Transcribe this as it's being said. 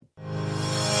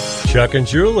Chuck and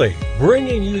Julie,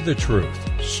 bringing you the truth,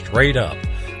 straight up.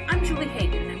 I'm Julie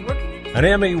Hayden, and I'm working at... An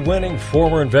Emmy-winning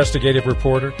former investigative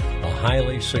reporter, a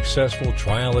highly successful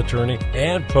trial attorney,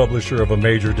 and publisher of a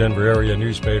major Denver area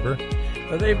newspaper.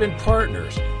 They've been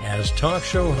partners as talk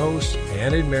show hosts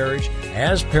and in marriage,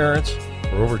 as parents,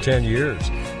 for over 10 years,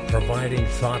 providing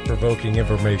thought-provoking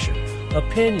information,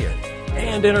 opinion,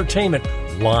 and entertainment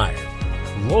live,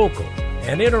 local,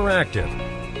 and interactive.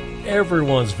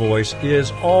 Everyone's voice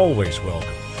is always welcome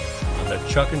on the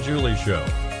Chuck and Julie Show.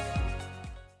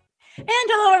 And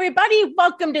hello, everybody.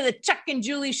 Welcome to the Chuck and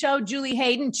Julie Show. Julie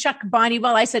Hayden, Chuck Bonnie.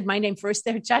 Well, I said my name first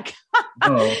there, Chuck.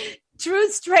 Oh.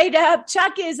 Truth straight up.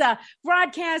 Chuck is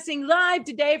broadcasting live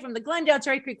today from the Glendale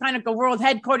Cherry Creek Chronicle World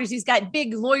Headquarters. He's got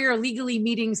big lawyer legally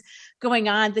meetings going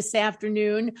on this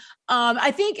afternoon.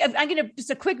 I think I'm going to just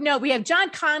a quick note. We have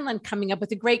John Conlon coming up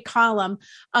with a great column.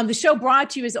 The show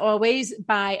brought to you as always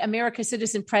by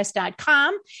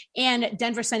AmericaCitizenPress.com and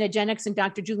Denver Senegenics and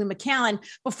Dr. Julie McCallan.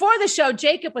 Before the show,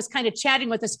 Jacob was kind of chatting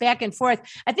with us back and forth.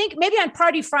 I think maybe on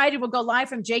Party Friday, we'll go live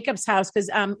from Jacob's house because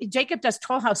Jacob does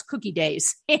Toll House cookie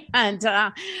days. And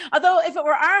although if it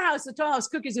were our house, the Toll House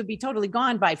cookies would be totally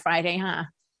gone by Friday, huh?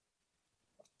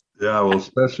 Yeah, well,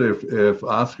 especially if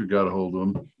Oscar got a hold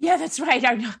of them. Yeah, that's right.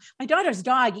 My daughter's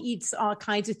dog eats all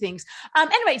kinds of things.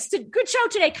 Anyway, it's a good show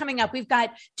today coming up. We've got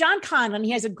John Conlon.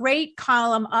 He has a great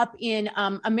column up in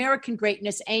American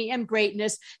Greatness, AM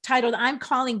Greatness, titled I'm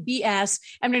Calling BS.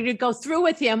 I'm going to go through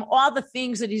with him all the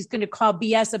things that he's going to call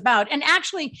BS about. And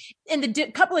actually, in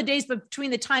the couple of days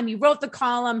between the time he wrote the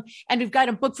column and we've got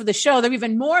him booked for the show, there are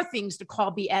even more things to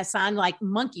call BS on, like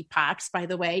monkeypox, by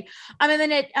the way. And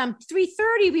then at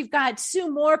 3:30, we've got Sue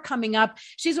Moore coming up.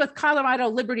 She's with Colorado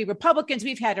Liberty Republicans.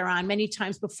 We've had her on many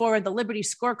times before in the Liberty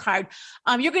Scorecard.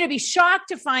 You're going to be shocked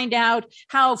to find out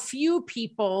how few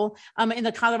people in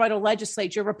the Colorado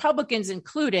legislature, Republicans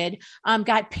included,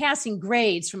 got passing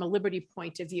grades from a Liberty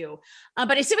point of view.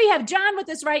 But I see we have John with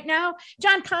us right now.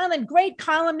 John Conlon, great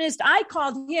columnist. I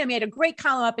called him. He had a great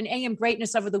column up in AM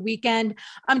Greatness over the weekend.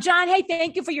 John, hey,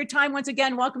 thank you for your time once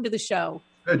again. Welcome to the show.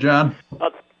 Hey, John.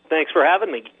 Thanks for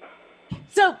having me.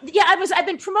 So, yeah, I've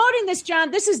been promoting this,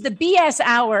 John. This is the BS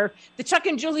Hour, the Chuck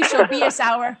and Julie Show BS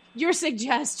Hour. Your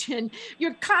suggestion.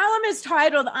 Your column is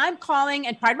titled, I'm Calling,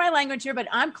 and pardon my language here, but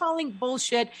I'm calling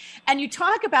bullshit. And you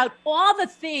talk about all the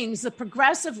things the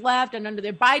progressive left and under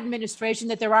the Biden administration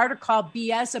that there are to call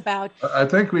BS about. I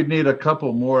think we'd need a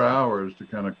couple more hours to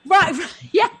kind of... Right,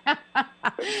 yeah. But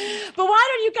why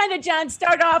don't you kind of, John,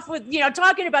 start off with,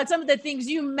 talking about some of the things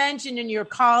you mentioned in your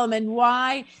column and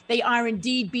why they are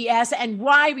indeed BS and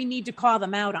why we need to call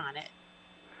them out on it.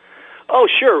 Oh,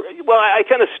 sure. Well, I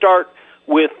kind of start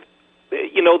with,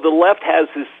 the left has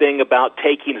this thing about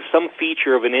taking some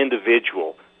feature of an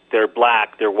individual. They're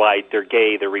black, they're white, they're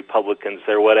gay, they're Republicans,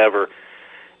 they're whatever.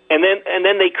 And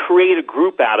then they create a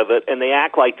group out of it, and they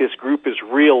act like this group is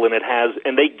real, and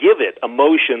they give it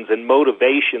emotions and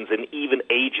motivations and even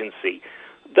agency.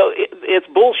 Though it's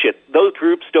bullshit. Those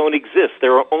groups don't exist.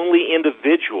 There are only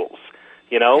individuals,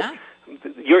 Yeah.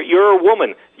 You're a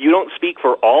woman. You don't speak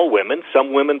for all women.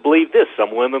 Some women believe this.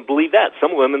 Some women believe that.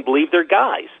 Some women believe they're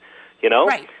guys.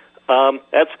 Right.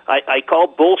 I call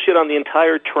bullshit on the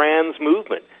entire trans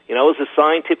movement. As a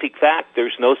scientific fact,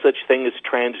 there's no such thing as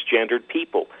transgendered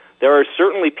people. There are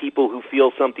certainly people who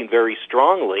feel something very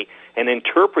strongly and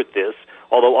interpret this,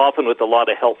 although often with a lot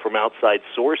of help from outside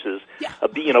sources,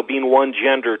 being one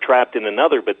gender trapped in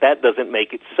another, but that doesn't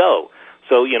make it so.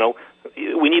 So,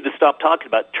 we need to stop talking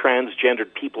about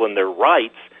transgendered people and their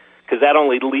rights, because that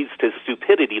only leads to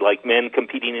stupidity, like men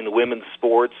competing in women's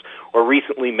sports, or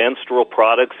recently menstrual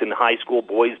products in high school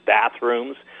boys'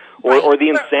 bathrooms, or the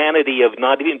insanity of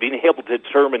not even being able to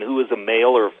determine who is a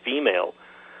male or a female.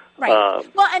 Right.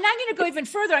 Well, and I'm going to go even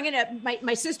further.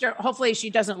 My sister, hopefully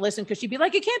she doesn't listen because she'd be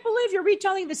like, I can't believe you're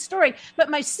retelling this story. But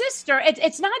my sister,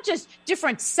 it's not just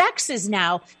different sexes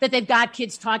now that they've got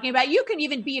kids talking about. You can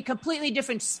even be a completely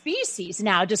different species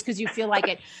now just because you feel like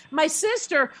it. My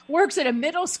sister works at a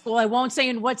middle school. I won't say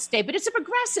in what state, but it's a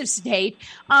progressive state.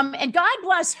 And God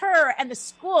bless her and the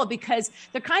school because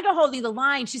they're kind of holding the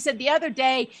line. She said the other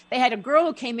day they had a girl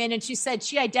who came in and she said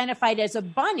she identified as a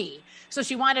bunny. So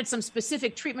she wanted some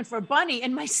specific treatment for a bunny.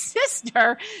 And my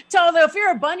sister told her, if you're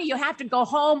a bunny, you have to go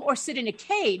home or sit in a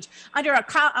cage.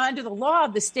 Under the law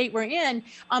of the state we're in,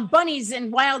 bunnies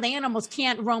and wild animals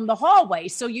can't roam the hallway.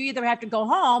 So you either have to go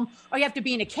home or you have to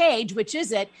be in a cage, which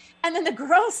is it. And then the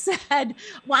girl said,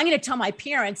 well, I'm going to tell my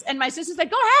parents. And my sister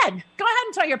said, go ahead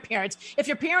and tell your parents. If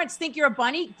your parents think you're a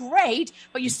bunny, great,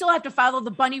 but you still have to follow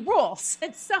the bunny rules.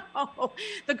 And so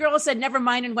the girl said, never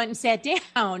mind, and went and sat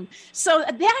down. So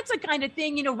that's the kind of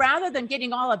thing, rather than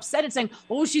getting all all upset and saying,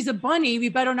 oh, she's a bunny, we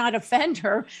better not offend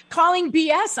her, calling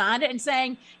BS on it and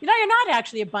saying, you're not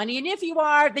actually a bunny. And if you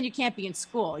are, then you can't be in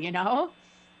school,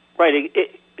 Right.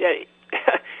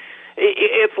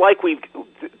 It's like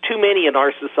too many in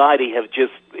our society have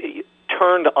just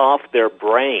turned off their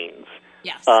brains.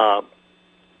 Yes.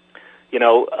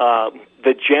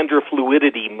 The gender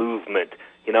fluidity movement,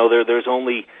 there's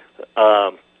only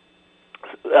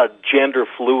gender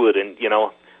fluid, and,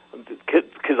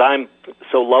 because I'm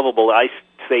so lovable, I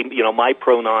say, my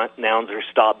pronouns are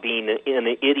stop being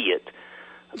an idiot.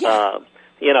 Yeah.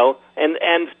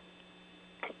 And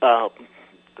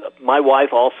my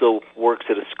wife also works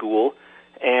at a school,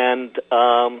 and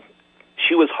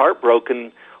she was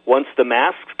heartbroken once the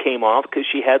masks came off because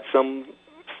she had some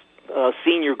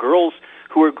senior girls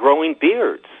who were growing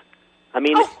beards. I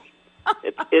mean,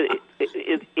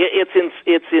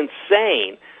 it's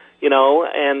insane,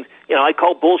 and I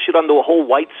call bullshit on the whole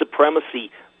white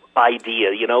supremacy idea.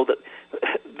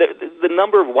 That the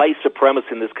number of white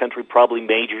supremacists in this country probably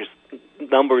measures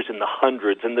numbers in the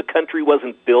hundreds, and the country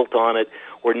wasn't built on it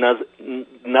or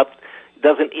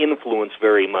doesn't influence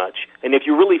very much. And if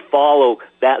you really follow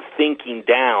that thinking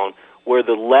down where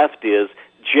the left is,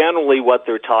 generally what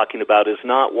they're talking about is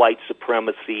not white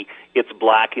supremacy, it's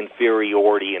black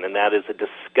inferiority, and that is a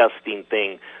disgusting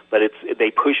thing, but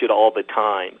they push it all the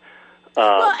time.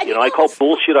 I call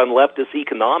bullshit on leftist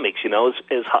economics.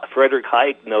 As Frederick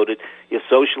Hayek noted, if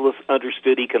socialists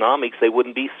understood economics, they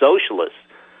wouldn't be socialists.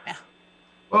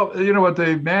 Well, what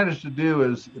they've managed to do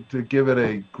is to give it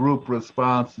a group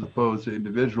response as opposed to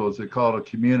individuals. They call it a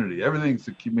community. Everything's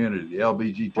a community. The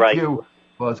LGBTQ right.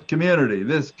 plus community,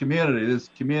 this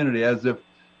community, as if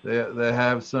they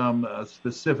have some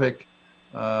specific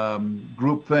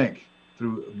group think.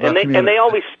 And they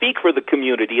always speak for the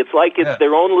community. It's like it's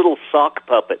their own little sock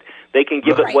puppet. They can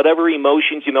give it whatever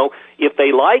emotions, If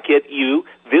they like it,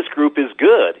 this group is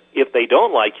good. If they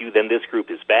don't like you, then this group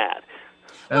is bad.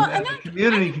 And the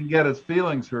community can get its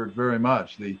feelings hurt very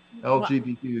much. The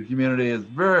LGBT community is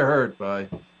very hurt by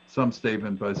some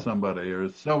statement by somebody, or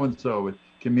so-and-so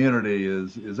community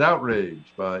is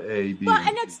outraged by A, B,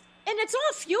 and it's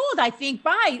all fueled, I think,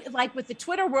 by, like, with the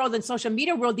Twitter world and social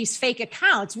media world, these fake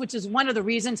accounts, which is one of the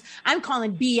reasons I'm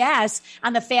calling BS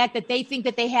on the fact that they think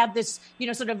that they have this,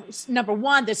 sort of, number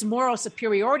one, this moral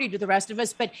superiority to the rest of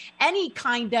us, but any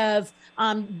kind of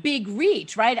big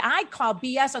reach, right? I call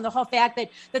BS on the whole fact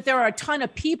that there are a ton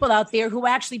of people out there who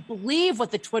actually believe what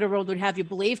the Twitter world would have you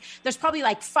believe. There's probably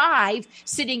like 5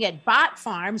 sitting at bot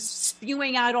farms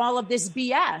spewing out all of this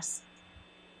BS.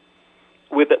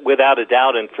 Without a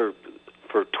doubt, and for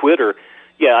Twitter,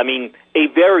 a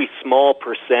very small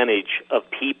percentage of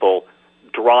people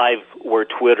drive where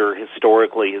Twitter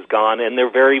historically has gone, and they're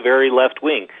very, very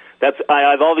left-wing.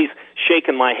 I've always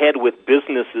shaken my head with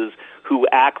businesses who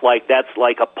act like that's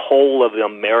like a pole of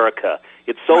America.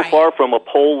 It's so far from a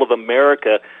pole of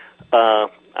America, I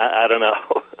don't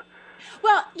know.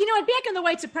 Well, back in the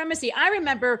white supremacy, I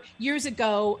remember years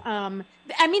ago,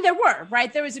 there were,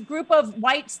 right? There was a group of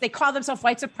whites, they call themselves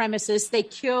white supremacists. They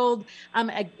killed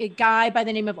a guy by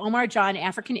the name of Omar John,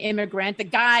 African immigrant.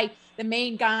 The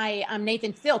main guy,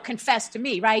 Nathan Thiel, confessed to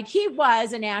me, right? He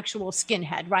was an actual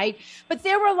skinhead, right? But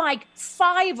there were like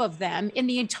 5 of them in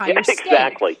the entire state.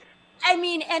 Exactly.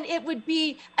 And it would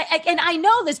be, and I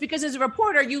know this because as a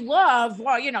reporter, you love,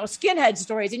 skinhead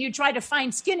stories, and you try to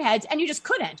find skinheads, and you just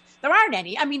couldn't. There aren't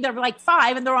any. There were like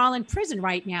 5, and they're all in prison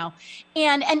right now.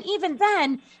 And even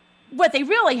then, what they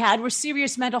really had were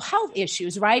serious mental health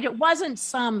issues, right? It wasn't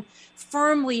some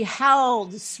firmly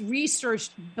held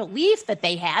researched belief that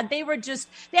they had. They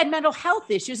had mental health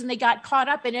issues, and they got caught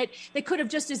up in it. They could have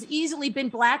just as easily been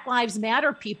Black Lives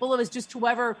Matter people. It was just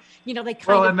whoever, they kind of...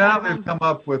 Well, and now they've come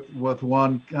up with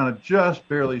one kind of just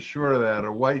barely short of that,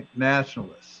 a white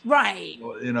nationalist. Right.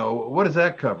 What does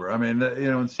that cover?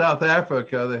 In South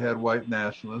Africa, they had white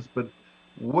nationalists, but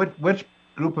which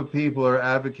group of people are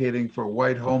advocating for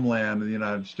white homeland in the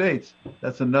United States?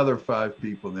 That's another 5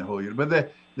 people in the whole unit.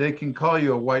 But they can call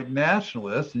you a white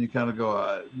nationalist, and you kind of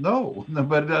go, no,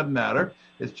 but it doesn't matter.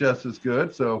 It's just as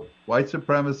good. So white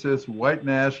supremacists, white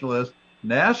nationalists,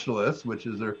 which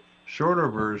is their shorter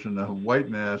version of white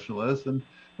nationalists,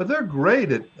 but they're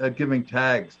great at giving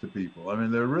tags to people.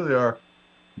 They really are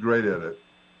great at it.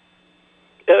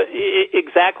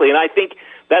 Exactly, and I think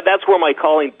that's where my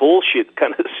calling bullshit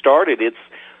kind of started.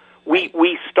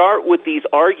 We start with these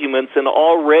arguments, and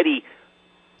already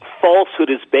falsehood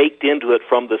is baked into it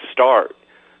from the start.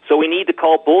 So we need to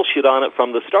call bullshit on it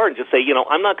from the start and just say,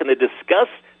 I'm not going to discuss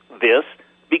this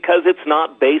because it's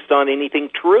not based on anything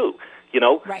true.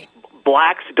 Right.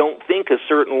 blacks don't think a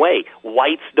certain way.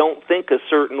 Whites don't think a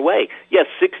certain way. Yes,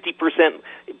 60%,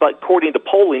 but according to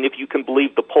polling, if you can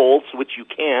believe the polls, which you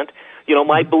can't,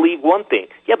 might believe one thing.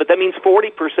 Yeah, but that means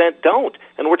 40% don't.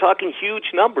 And we're talking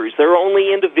huge numbers. There are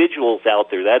only individuals out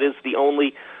there. That is the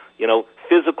only,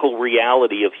 physical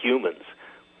reality of humans.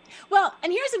 Well,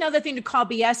 and here's another thing to call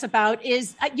BS about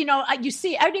is, you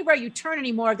see anywhere you turn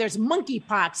anymore, there's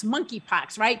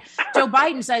monkeypox, right? Joe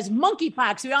Biden says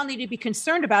monkeypox, we all need to be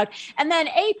concerned about. And then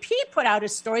AP put out a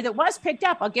story that was picked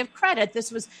up. I'll give credit.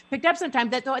 This was picked up sometime,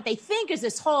 that what they think is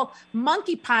this whole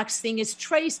monkeypox thing is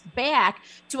traced back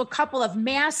to a couple of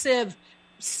massive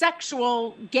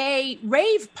sexual gay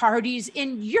rave parties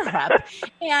in Europe,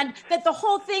 and that the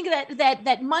whole thing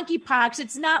that monkeypox,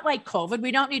 it's not like COVID.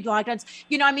 We don't need lockdowns.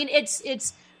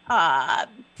 It's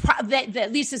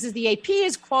at least this is the AP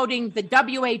is quoting the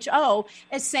WHO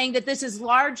as saying that this is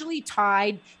largely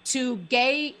tied to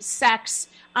gay sex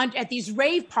at these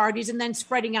rave parties and then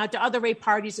spreading out to other rave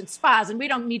parties and spas. And we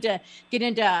don't need to get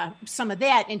into some of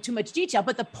that in too much detail.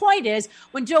 But the point is,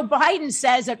 when Joe Biden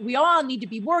says that we all need to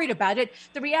be worried about it,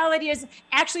 the reality is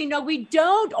actually, no, we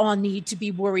don't all need to be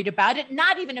worried about it.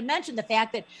 Not even to mention the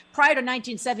fact that prior to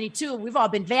 1972, we've all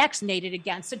been vaccinated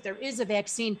against it. There is a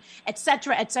vaccine, et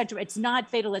cetera, et cetera. It's not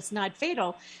fatal. It's not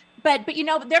fatal. But they're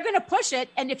going to push it.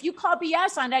 And if you call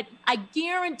BS on it, I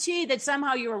guarantee that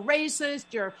somehow you're a racist,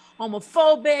 you're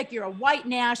homophobic, you're a white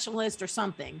nationalist or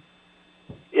something.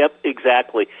 Yep,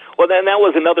 exactly. Well, then that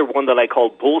was another one that I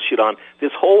called bullshit on.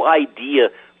 This whole idea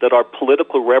that our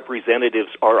political representatives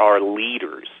are our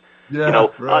leaders. Yeah,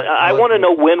 right. I want to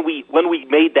know when we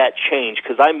made that change,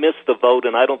 because I missed the vote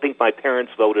and I don't think my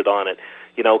parents voted on it.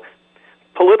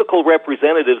 Political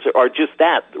representatives are just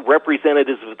that,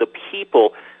 representatives of the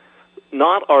people,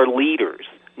 not our leaders.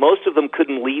 Most of them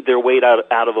couldn't lead their way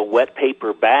out of a wet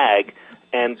paper bag,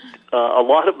 and a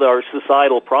lot of our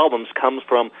societal problems comes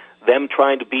from them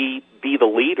trying to be the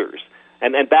leaders.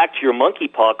 And back to your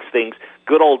monkeypox things,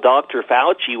 good old Dr.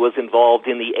 Fauci was involved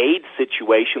in the AIDS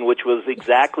situation, which was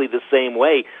exactly the same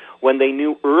way, when they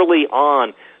knew early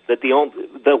on that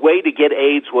the way to get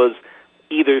AIDS was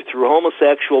either through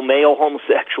male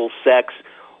homosexual sex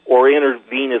or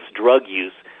intravenous drug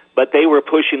use. But they were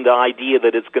pushing the idea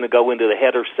that it's going to go into the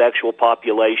heterosexual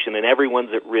population and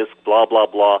everyone's at risk, blah, blah,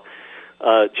 blah,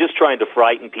 just trying to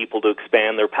frighten people to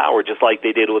expand their power, just like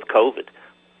they did with COVID.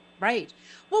 Right.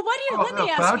 Well, let me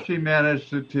ask Fauci you. managed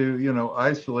to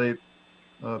isolate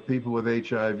people with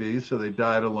HIV, so they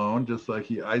died alone, just like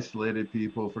he isolated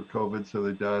people for COVID, so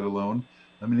they died alone.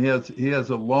 I mean, he has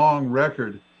a long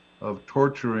record of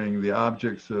torturing the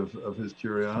objects of his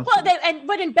curiosity. Well,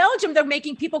 but in Belgium, they're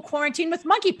making people quarantine with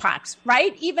monkeypox,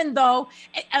 right?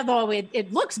 Although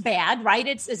it looks bad, right?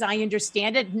 It's, as I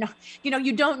understand it, no,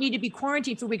 you don't need to be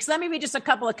quarantined for weeks. Let me read just a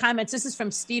couple of comments. This is from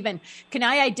Steven. Can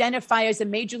I identify as a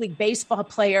Major League Baseball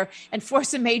player and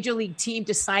force a Major League team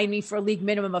to sign me for a league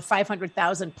minimum of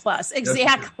 $500,000 plus?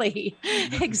 Exactly.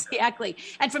 Exactly.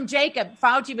 And from Jacob,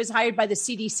 Fauci was hired by the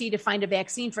CDC to find a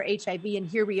vaccine for HIV, and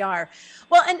here we are.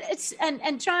 Well,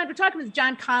 and John, we're talking with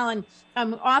John Collin,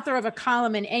 author of a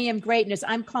column in AM Greatness,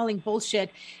 I'm Calling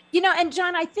Bullshit. And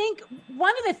John, I think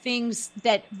one of the things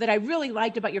that I really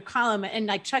liked about your column, and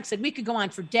like Chuck said, we could go on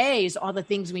for days, all the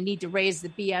things we need to raise the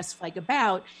BS flag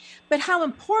about, but how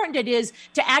important it is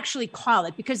to actually call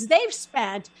it, because they've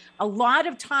spent a lot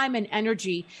of time and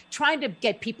energy trying to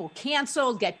get people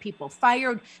canceled, get people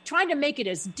fired, trying to make it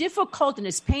as difficult and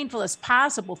as painful as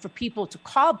possible for people to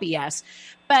call BS.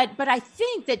 But I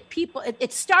think that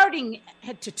it's starting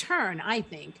to turn, I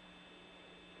think.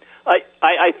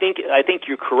 I think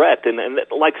you're correct, and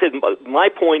like I said, my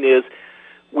point is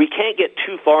we can't get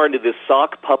too far into this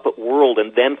sock puppet world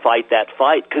and then fight that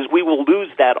fight, because we will lose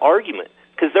that argument,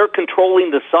 because they're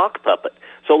controlling the sock puppet.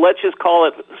 So let's just call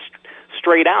it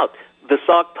straight out. The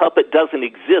sock puppet doesn't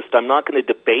exist. I'm not going to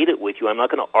debate it with you. I'm not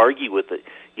going to argue with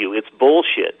you. It's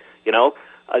bullshit.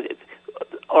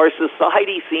 Our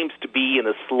society seems to be in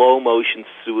a slow motion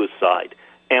suicide,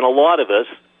 and a lot of us,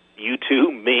 you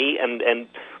too, me, and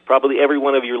probably every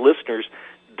one of your listeners,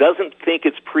 doesn't think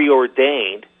it's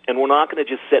preordained, and we're not going to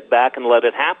just sit back and let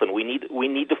it happen. We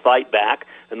need to fight back,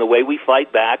 and the way we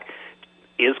fight back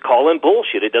is calling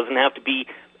bullshit. It doesn't have to be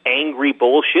angry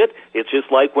bullshit. It's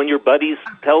just like when your buddy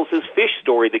tells his fish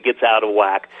story that gets out of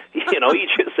whack. You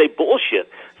just say bullshit.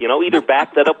 Either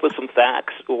back that up with some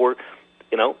facts or,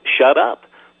 shut up.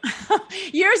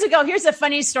 Years ago, here's a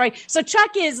funny story. So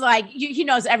Chuck is like, he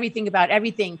knows everything about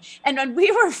everything. And when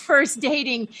we were first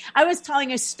dating, I was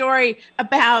telling a story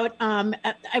about,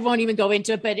 I won't even go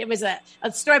into it, but it was a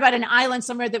story about an island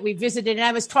somewhere that we visited. And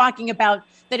I was talking about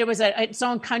that it was its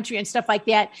own country and stuff like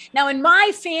that. Now, in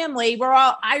my family, we're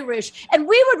all Irish, and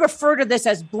we would refer to this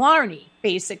as Blarney,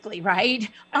 basically, right?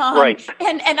 Right.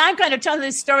 And I'm kind of telling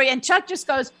this story, and Chuck just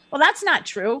goes, well, that's not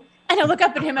true. And I look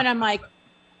up at him, and I'm like,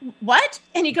 what?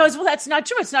 And he goes, well, that's not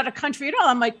true. It's not a country at all.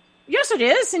 I'm like, yes, it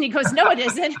is. And he goes, no, it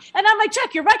isn't. And I'm like,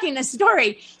 Chuck, you're wrecking the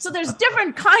story. So there's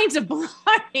different kinds of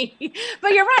Blarney.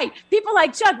 But you're right. People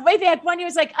like Chuck, way back when he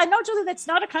was like, I know, Julie, that's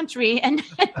not a country. And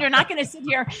you're not going to sit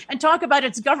here and talk about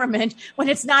its government when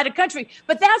it's not a country.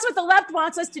 But that's what the left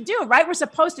wants us to do, right? We're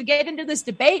supposed to get into this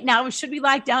debate now. Should we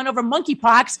lock down over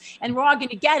monkeypox? And we're all going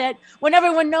to get it when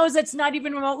everyone knows it's not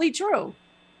even remotely true.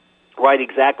 Right,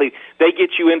 exactly. They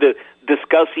get you into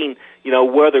discussing,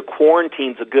 whether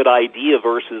quarantine's a good idea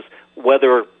versus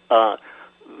whether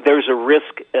there's a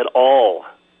risk at all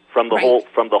from the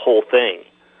whole thing.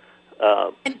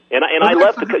 And I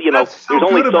left there's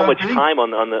only so much time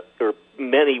or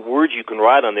many words you can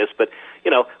write on this, but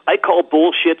I call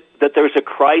bullshit that there's a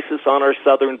crisis on our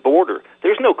southern border.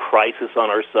 There's no crisis on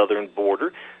our southern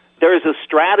border. There is a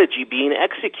strategy being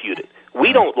executed.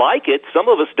 We don't like it. Some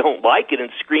of us don't like it and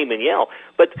scream and yell.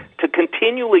 But to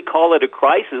continually call it a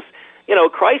crisis,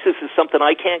 crisis is something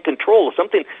I can't control.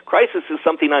 Crisis is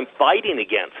something I'm fighting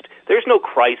against. There's no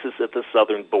crisis at the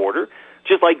southern border.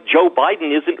 Just like Joe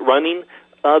Biden isn't running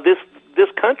this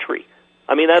country.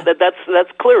 I mean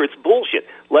that's clear. It's bullshit.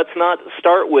 Let's not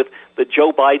start with that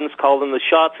Joe Biden's calling the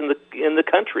shots in the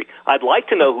country. I'd like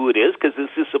to know who it is because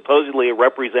this is supposedly a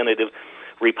representative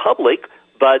republic,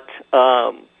 but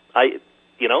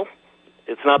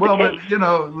it's not the case.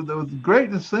 But, the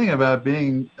greatest thing about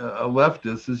being a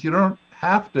leftist is you don't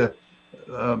have to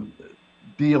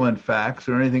deal in facts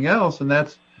or anything else, and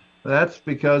that's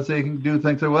because they can do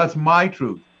things like, well, that's my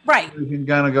truth. Right. You can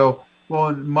kind of go,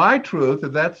 well, my truth,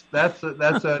 that's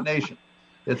a nation.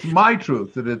 It's my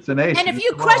truth that it's a nation. And if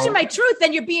you question my truth,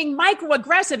 then you're being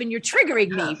microaggressive and you're triggering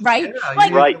me, right? Yeah,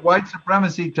 right. White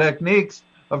supremacy techniques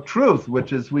of truth,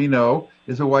 which, as we know,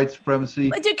 is a white supremacy.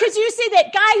 Because you see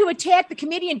that guy who attacked the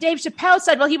comedian Dave Chappelle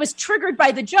said, well, he was triggered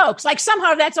by the jokes. Like,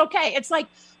 somehow that's okay. It's like,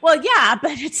 well, yeah,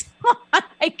 but it's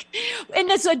like in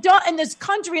this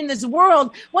country, in this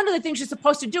world, one of the things you're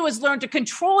supposed to do is learn to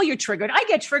control your trigger. I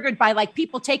get triggered by like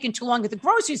people taking too long at the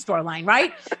grocery store line,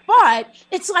 right? But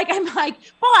it's like,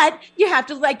 but you have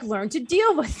to like learn to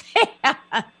deal with that.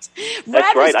 That's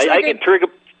right. I get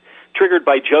triggered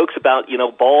by jokes about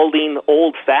balding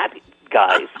old fat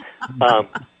guys,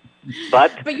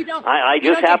 but you don't. I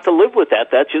just have to live with that.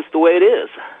 That's just the way it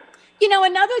is.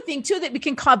 Another thing too that we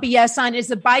can call BS on is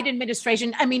the Biden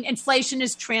administration. I mean, inflation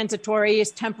is transitory, is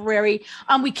temporary.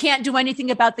 We can't do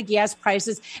anything about the gas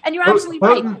prices, and you're absolutely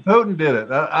right. Putin did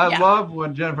it. I love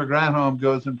when Jennifer Granholm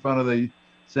goes in front of the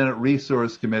Senate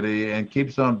Resource Committee and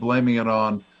keeps on blaming it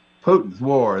on Putin's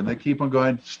war, and they keep on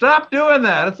going, stop doing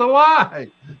that. It's a lie.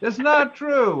 It's not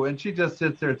true. And she just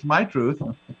sits there. It's my truth.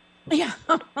 Yeah.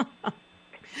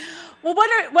 Well,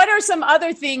 what are some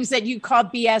other things that you call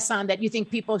BS on that you think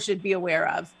people should be aware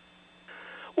of?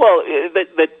 Well,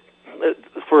 that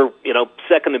for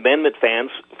Second Amendment fans,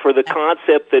 for the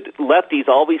concept that lefties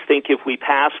always think if we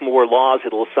pass more laws,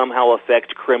 it'll somehow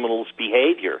affect criminals'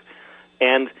 behavior,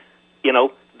 and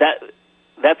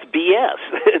that's BS.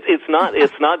 It's not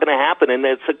going to happen, and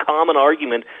it's a common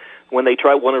argument when they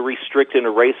want to restrict and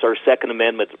erase our Second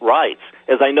Amendment rights.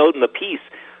 As I note in the piece,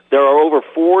 there are over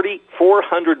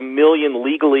 400 million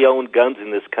legally owned guns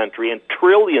in this country and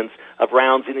trillions of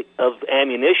rounds of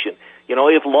ammunition.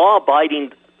 If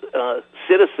law-abiding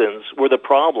citizens were the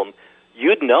problem,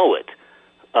 you'd know it.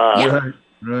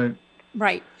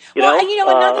 Right.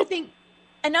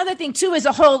 Another thing, too, is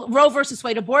a whole Roe versus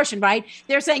Wade abortion, right?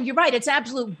 They're saying, you're right, it's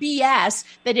absolute BS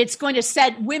that it's going to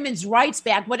set women's rights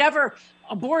back. Whatever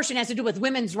abortion has to do with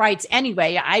women's rights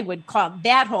anyway, I would call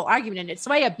that whole argument in its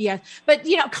way a BS. But,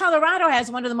 Colorado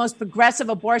has one of the most progressive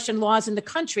abortion laws in the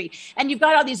country. And you've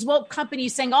got all these woke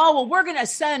companies saying, oh, well, we're going to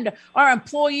send our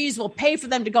employees, we'll pay for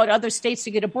them to go to other states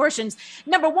to get abortions.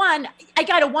 Number one, I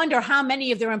got to wonder how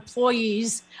many of their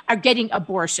employees are getting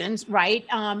abortions, right?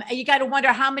 You got to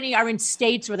wonder how many are in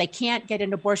states where they can't get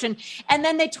an abortion. And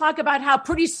then they talk about how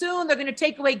pretty soon they're going to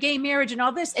take away gay marriage and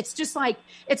all this. It's just like,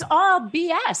 it's all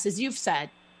BS, as you've said.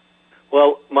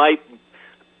 Well,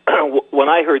 when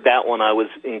I heard that one, I was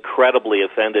incredibly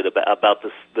offended about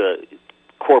the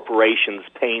corporations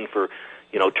paying for,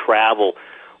 travel.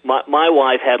 My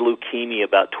wife had leukemia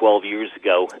about 12 years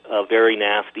ago, a very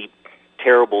nasty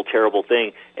terrible, terrible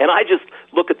thing. And I just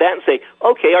look at that and say,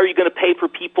 okay, are you going to pay for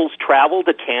people's travel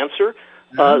to cancer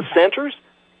centers?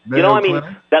 You know, I mean,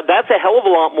 that's a hell of a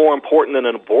lot more important than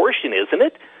an abortion, isn't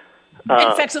it?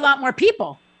 It affects a lot more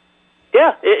people.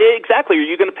 Yeah, exactly. Are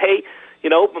you going to pay? You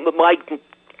know,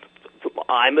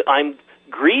 I'm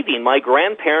grieving. My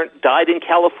grandparent died in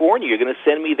California. You're going to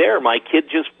send me there. My kid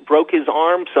just broke his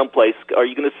arm someplace. Are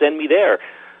you going to send me there?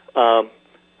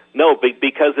 No,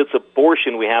 because it's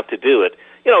abortion, we have to do it.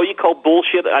 You know, you call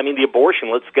bullshit. I mean, the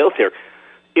abortion. Let's go there.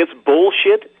 It's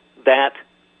bullshit that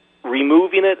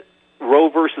removing it, Roe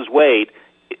versus Wade,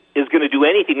 is going to do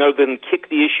anything other than kick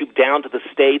the issue down to the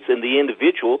states and the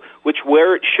individual,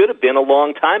 where it should have been a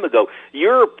long time ago.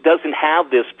 Europe doesn't have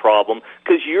this problem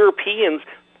because Europeans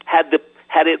had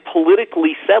it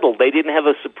politically settled. They didn't have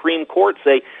a Supreme Court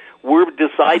say, we're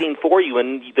deciding for you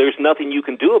and there's nothing you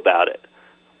can do about it.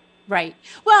 Right.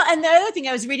 Well, and the other thing,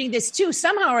 I was reading this too,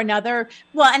 somehow or another,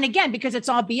 well, and again, because it's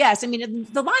all BS. I mean,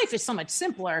 the life is so much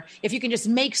simpler if you can just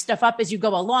make stuff up as you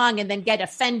go along and then get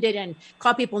offended and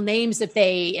call people names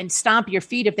and stomp your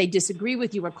feet if they disagree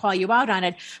with you or call you out on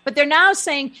it. But they're now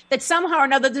saying that somehow or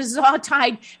another, this is all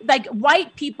tied, like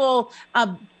white people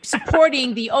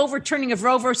supporting the overturning of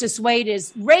Roe versus Wade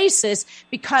is racist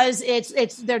because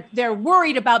they're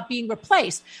worried about being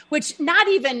replaced, which not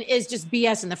even is just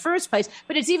BS in the first place,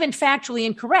 but it's even factually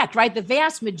incorrect, right? The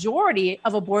vast majority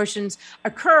of abortions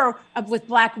occur with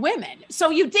black women. So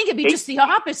you'd think it'd be just the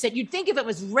opposite. You'd think if it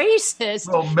was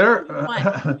racist.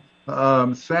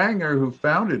 Well, Sanger, who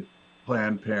founded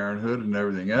Planned Parenthood and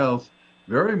everything else,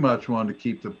 very much wanted to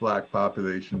keep the black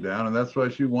population down, and that's why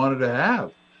she wanted to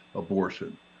have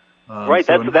abortion. Right,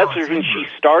 that's the reason she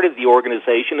started the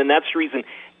organization, and that's the reason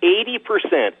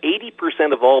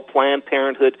 80% of all Planned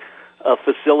Parenthood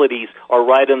facilities are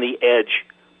right on the edge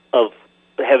of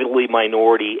heavily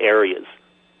minority areas.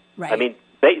 Right. I mean,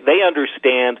 they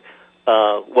understand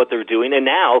what they're doing, and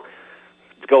now,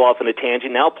 to go off on a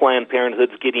tangent, now Planned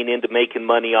Parenthood's getting into making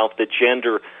money off the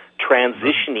gender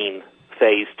transitioning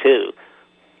phase too.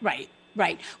 Right.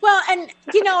 Well, and,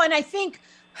 and I think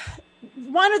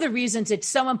one of the reasons it's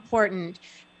so important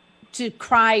to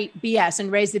cry BS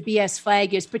and raise the BS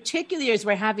flag is particularly as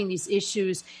we're having these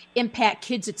issues impact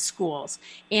kids at schools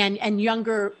and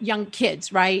young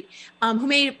kids, right, who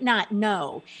may not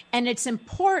know. And it's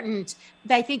important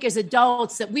that I think as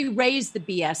adults that we raise the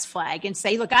BS flag and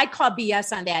say, look, I call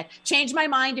BS on that. Change my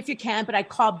mind if you can, but I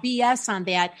call BS on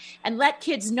that, and let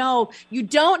kids know you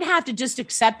don't have to just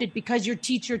accept it because your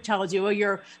teacher tells you or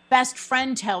your best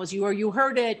friend tells you or you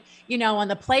heard it, on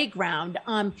the playground.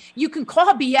 You can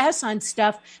call BS on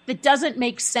stuff that doesn't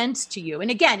make sense to you. And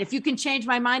again, if you can change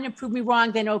my mind and prove me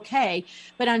wrong, then okay.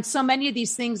 But on so many of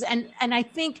these things, and I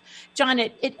think, John,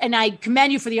 and I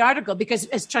commend you for the article because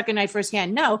as Chuck and I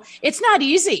firsthand know, it's not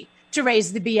easy to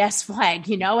raise the BS flag,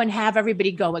 and have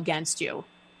everybody go against you.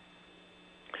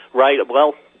 Right.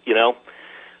 Well,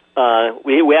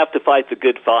 we have to fight the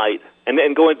good fight.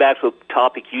 And going back to the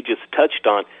topic you just touched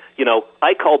on,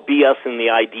 I call BS in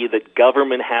the idea that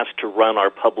government has to run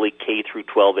our public K through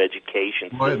 12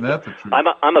 education system. Why isn't that the truth?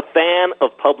 I'm a fan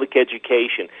of public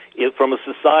education. From a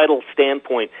societal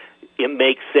standpoint, it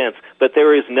makes sense. But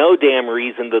there is no damn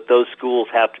reason that those schools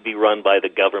have to be run by the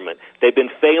government. They've been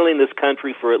failing this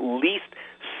country for at least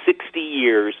 60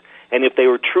 years, and if they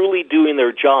were truly doing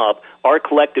their job, our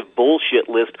collective bullshit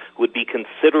list would be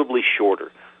considerably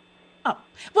shorter. Oh,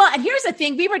 well, and here's the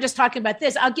thing. We were just talking about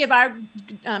this. I'll give our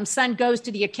son goes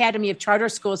to the Academy of Charter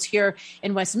Schools here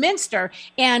in Westminster.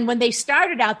 And when they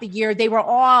started out the year, they were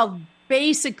all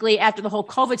basically, after the whole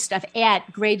COVID stuff, at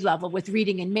grade level with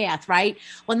reading and math, right?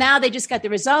 Well, now they just got the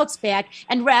results back.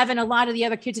 And Rev and a lot of the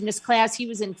other kids in his class, he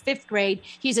was in 5th grade.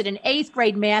 He's at an 8th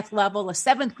grade math level, a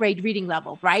 7th grade reading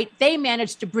level, right? They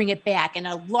managed to bring it back, and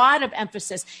a lot of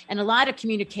emphasis and a lot of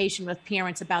communication with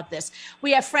parents about this.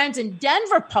 We have friends in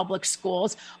Denver public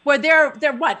schools where they're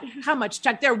what? How much,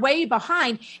 Chuck? They're way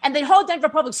behind. And the whole Denver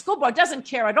Public School Board doesn't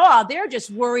care at all. They're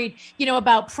just worried,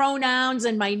 about pronouns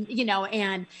and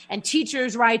and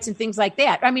teachers' rights and things like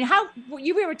that. I mean,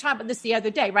 we were talking about this the other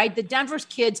day, right? The Denver's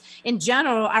kids in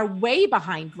general are way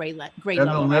behind grade level. And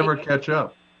they'll never catch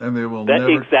up. And they will never.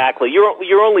 Exactly.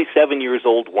 You're only 7 years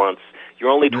old once.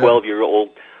 You're only 12-year-old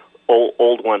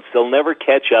once. They'll never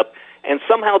catch up. And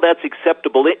somehow that's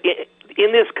acceptable.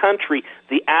 In this country,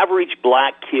 the average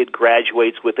black kid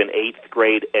graduates with an 8th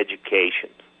grade education.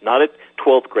 Not a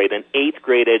 12th grade, an 8th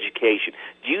grade education.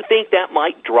 Do you think that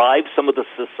might drive some of the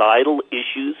societal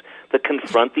issues that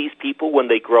confront these people when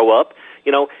they grow up?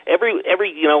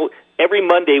 Every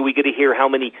Monday we get to hear how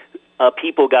many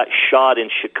people got shot in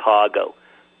Chicago.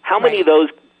 How many of those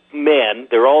men,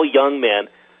 they're all young men,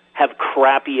 have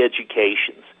crappy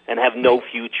educations and have no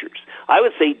futures. I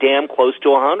would say damn close to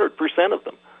 100% of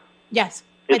them. Yes.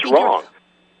 It's wrong.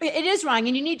 It is wrong,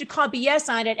 and you need to call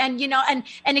BS on it. And,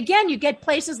 and again, you get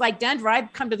places like Denver.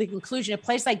 I've come to the conclusion a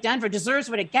place like Denver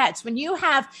deserves what it gets. When you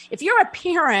have, if you're a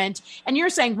parent and you're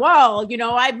saying, well,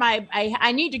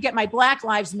 I need to get my Black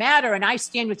Lives Matter and I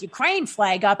stand with Ukraine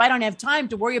flag up, I don't have time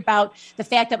to worry about the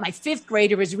fact that my fifth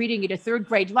grader is reading at a third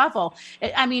grade level.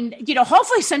 I mean,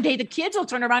 hopefully someday the kids will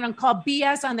turn around and call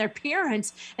BS on their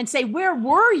parents and say, where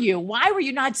were you? Why were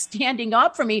you not standing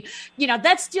up for me?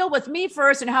 Let's deal with me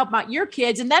first and help out your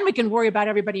kids. And then we can worry about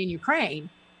everybody in Ukraine.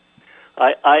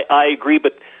 I agree,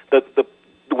 but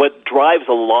what drives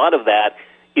a lot of that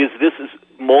is this is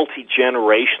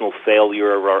multi-generational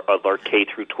failure of our K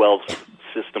through 12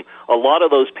 system. A lot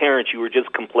of those parents you were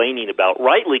just complaining about,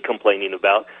 rightly complaining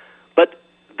about, but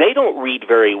they don't read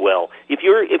very well. If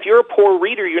you're a poor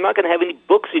reader, you're not going to have any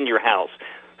books in your house.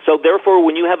 So therefore,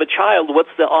 when you have a child, what's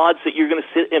the odds that you're going to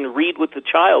sit and read with the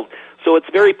child? So it's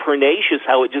very pernicious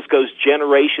how it just goes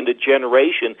generation to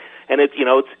generation, and it's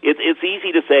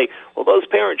easy to say, well, those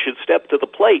parents should step to the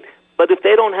plate. But if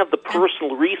they don't have the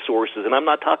personal resources, and I'm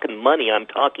not talking money, I'm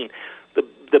talking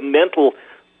the mental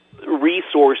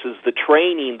resources, the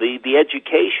training, the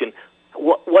education.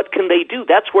 What can they do?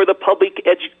 That's where the public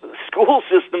school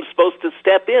system's supposed to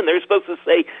step in. They're supposed to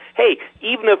say, hey,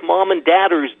 even if mom and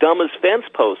dad are as dumb as fence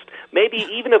posts, maybe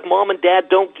even if mom and dad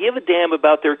don't give a damn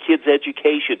about their kids'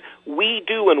 education, we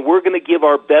do, and we're going to give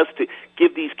our best to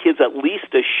give these kids at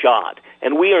least a shot,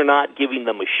 and we are not giving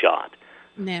them a shot.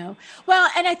 No. Well,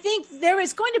 and I think there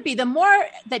is going to be the more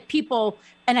that people,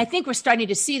 and I think we're starting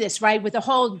to see this, right, with the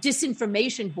whole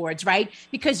disinformation boards, right?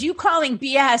 Because you calling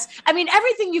BS, I mean,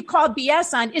 everything you call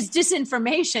BS on is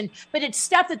disinformation, but it's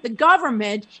stuff that the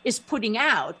government is putting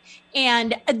out.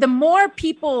 And the more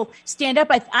people stand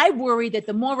up, I worry that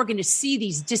the more we're going to see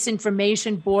these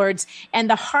disinformation boards and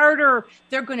the harder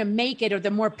they're going to make it, or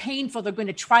the more painful they're going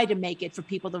to try to make it for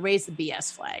people to raise the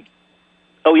BS flag.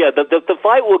 Oh yeah, the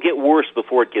fight will get worse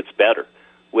before it gets better,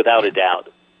 without a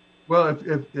doubt. Well,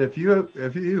 if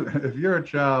you're a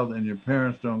child and your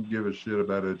parents don't give a shit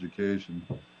about education,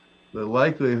 the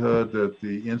likelihood that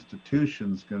the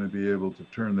institution's going to be able to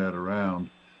turn that around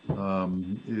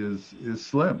is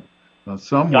slim.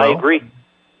 Some will. I agree.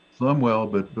 Some will,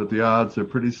 but the odds are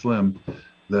pretty slim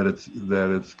that it's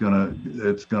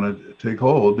gonna take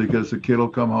hold, because the kid will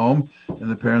come home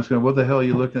and the parents go, what the hell are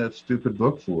you looking at that stupid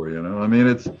book for? I mean,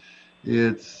 it's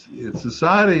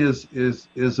society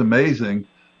is amazing,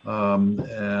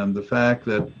 and the fact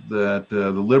that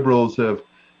the liberals have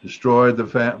destroyed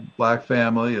the black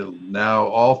family, now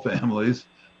all families,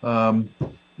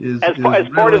 is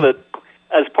part of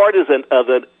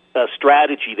a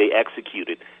strategy they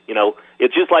executed.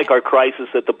 It's just like our crisis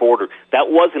at the border. That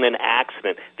wasn't an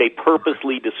accident. They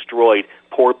purposely destroyed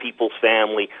poor people's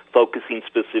family, focusing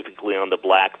specifically on the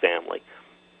black family.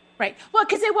 Right. Well,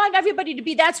 because they want everybody to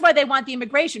be, that's why they want the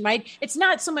immigration, right? It's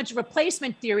not so much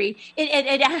replacement theory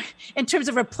in terms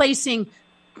of replacing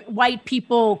white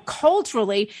people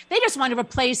culturally. They just want to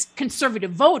replace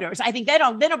conservative voters. I think they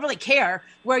don't really care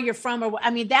where you're from, or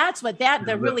that's what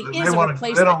there really is a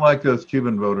replacement. They don't like those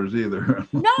Cuban voters either.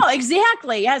 No,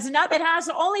 exactly. It has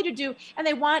only to do, and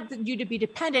they want you to be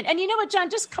dependent. And you know what, John,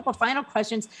 just a couple final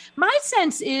questions. My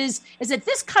sense is that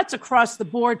this cuts across the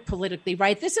board politically,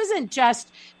 right? This isn't just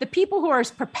the people who are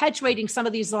perpetuating some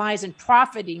of these lies and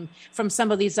profiting from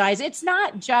some of these lies. It's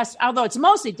not just, although it's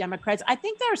mostly Democrats, I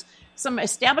think there's some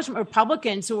establishment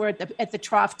Republicans who are at the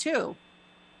trough too.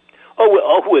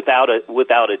 Oh, without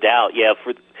a doubt, yeah.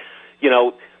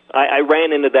 I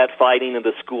ran into that fighting in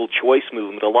the school choice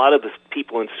movement. A lot of the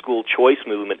people in school choice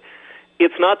movement,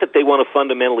 it's not that they want to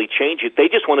fundamentally change it; they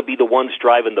just want to be the ones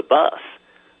driving the bus.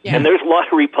 Yeah. And there's a lot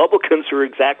of Republicans who are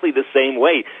exactly the same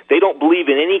way. They don't believe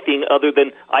in anything other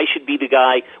than I should be the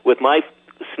guy with my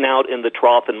snout in the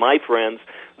trough and my friends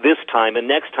this time, and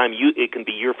next time it can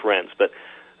be your friends, but.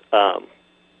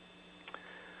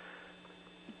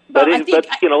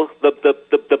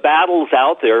 The battle's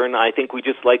out there, and I think we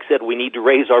just, like I said, we need to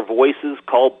raise our voices,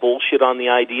 call bullshit on the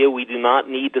idea. We do not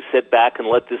need to sit back and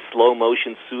let this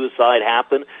slow-motion suicide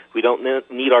happen. We don't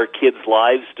need our kids'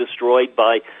 lives destroyed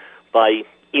by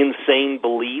insane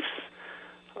beliefs.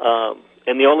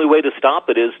 And the only way to stop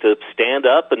it is to stand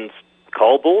up and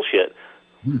call bullshit.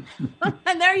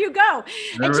 And there you go.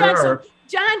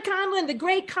 John Conlon, the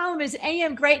great columnist,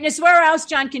 AM Greatness. Where else,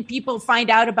 John, can people find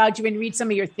out about you and read some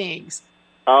of your things?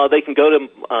 They can go to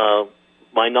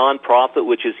my nonprofit,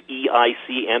 which is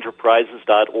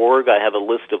eicenterprises.org. I have a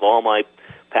list of all my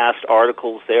past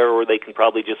articles there, or they can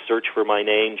probably just search for my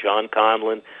name, John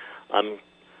Conlon. I'm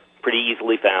pretty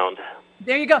easily found.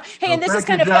 There you go. Hey, and this is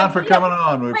kind of John, for coming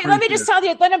on. Wait, let me just tell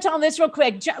you. Let him tell this real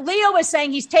quick. Leo is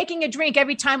saying he's taking a drink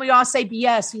every time we all say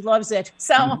BS. He loves it.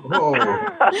 So, all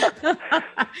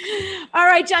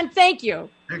right, John. Thank you.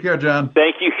 Take care, John.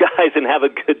 Thank you, guys, and have a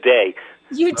good day.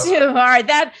 You too. All right.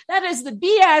 That is the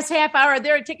BS half hour.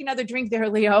 There, take another drink there,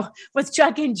 Leo, with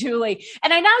Chuck and Julie.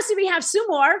 And I now see we have Sue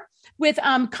Moore with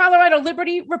Colorado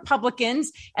Liberty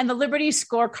Republicans and the Liberty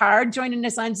Scorecard joining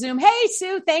us on Zoom. Hey,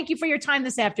 Sue, thank you for your time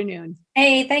this afternoon.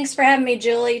 Hey, thanks for having me,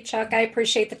 Julie. Chuck, I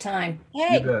appreciate the time.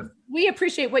 Hey, we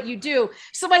appreciate what you do.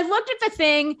 So I looked at the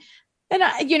thing.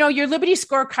 And, your Liberty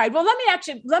Scorecard. Well,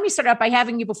 let me start out by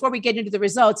having you, before we get into the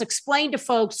results, explain to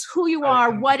folks who you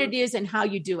are, what it is, and how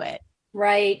you do it.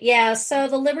 Right. Yeah. So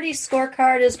the Liberty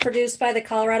Scorecard is produced by the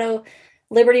Colorado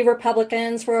Liberty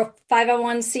Republicans. We're a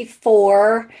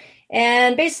 501c4.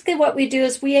 And basically what we do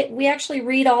is we actually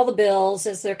read all the bills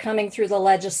as they're coming through the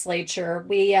legislature.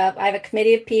 I have a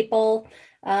committee of people.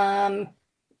 If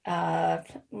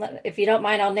you don't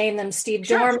mind, I'll name them: Steve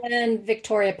Dorman,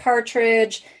 Victoria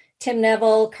Partridge, Tim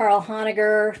Neville, Carl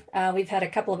Honegger. We've had a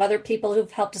couple of other people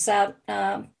who've helped us out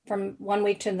from one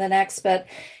week to the next. But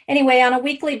anyway, on a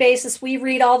weekly basis, we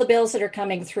read all the bills that are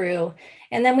coming through.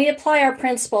 And then we apply our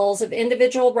principles of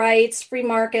individual rights, free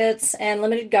markets, and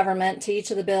limited government to each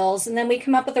of the bills. And then we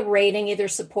come up with a rating, either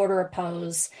support or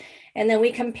oppose. And then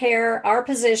we compare our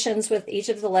positions with each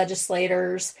of the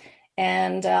legislators.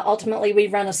 And ultimately, we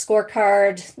run a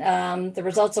scorecard, the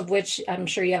results of which I'm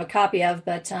sure you have a copy of.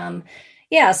 But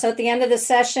so at the end of the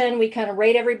session, we kind of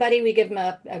rate everybody. We give them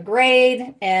a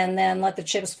grade and then let the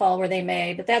chips fall where they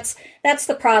may. But that's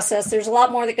the process. There's a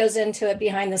lot more that goes into it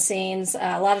behind the scenes.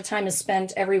 A lot of time is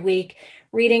spent every week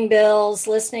reading bills,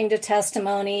 listening to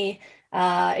testimony,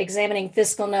 examining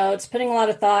fiscal notes, putting a lot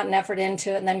of thought and effort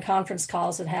into it, and then conference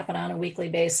calls that happen on a weekly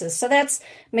basis. So that's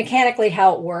mechanically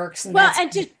how it works.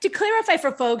 And to clarify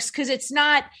for folks, because it's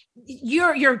not,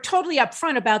 you're totally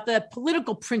upfront about the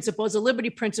political principles, the liberty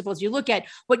principles. You look at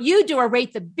what you do, or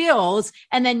rate the bills,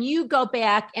 and then you go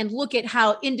back and look at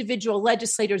how individual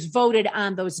legislators voted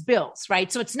on those bills,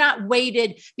 right? So it's not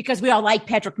weighted because we all like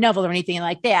Patrick Neville or anything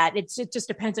like that. It just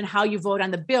depends on how you vote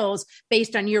on the bills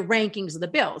based on your rankings of the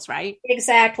bills, right?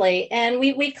 Exactly. And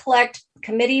we collect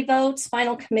committee votes,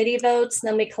 final committee votes, and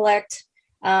then we collect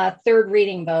third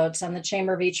reading votes on the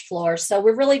chamber of each floor. So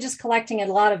we're really just collecting a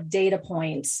lot of data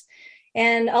points.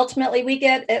 And ultimately, we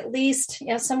get at least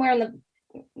somewhere in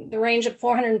the range of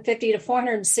 450 to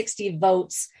 460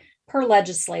 votes per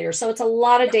legislator. So it's a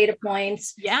lot of data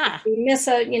points. Yeah. If we miss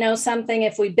something,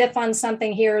 if we biff on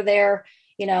something here or there,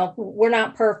 we're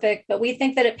not perfect, but we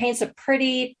think that it paints a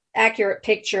pretty accurate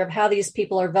picture of how these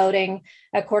people are voting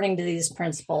according to these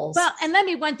principles. Well, and let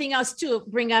me one thing else to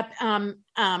bring up, and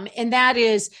that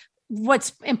is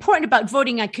what's important about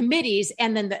voting on committees,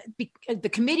 and then the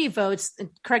committee votes.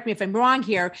 Correct me if I'm wrong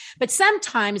here, but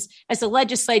sometimes as a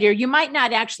legislator, you might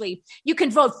not actually. You can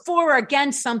vote for or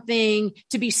against something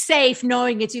to be safe,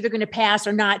 knowing it's either going to pass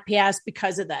or not pass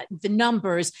because of the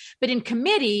numbers. But in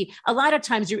committee, a lot of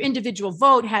times your individual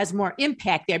vote has more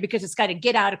impact there because it's got to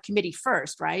get out of committee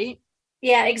first, right?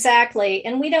 Yeah, exactly.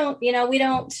 And we don't,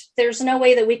 there's no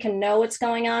way that we can know what's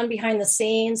going on behind the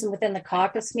scenes and within the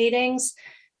caucus meetings.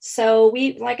 So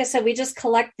like I said, we just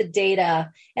collect the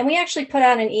data, and we actually put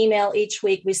out an email each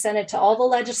week. We send it to all the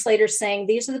legislators saying,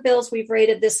 these are the bills we've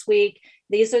rated this week.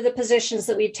 These are the positions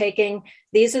that we've taken.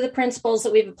 These are the principles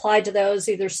that we've applied to those,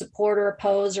 either support or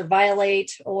oppose or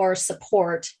violate or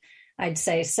support, I'd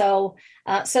say. So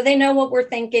they know what we're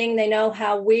thinking. They know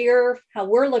how we're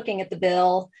looking at the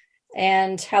bill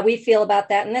and how we feel about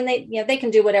that. And then they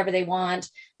can do whatever they want.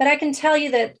 But I can tell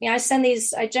you that,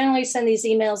 I generally send these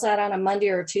emails out on a Monday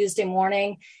or a Tuesday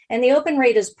morning, and the open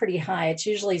rate is pretty high. It's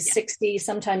usually 60,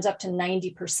 sometimes up to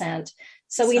 90%.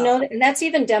 So we know that, and that's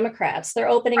even Democrats. They're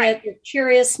opening it. They're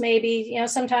curious, maybe,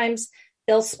 sometimes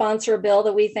they'll sponsor a bill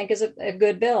that we think is a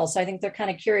good bill. So I think they're kind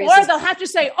of curious. Or they'll have to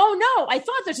say, oh, no, I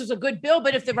thought this was a good bill,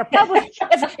 but if the Republican,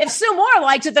 if Sue Moore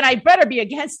likes it, then I better be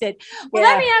against it. Well,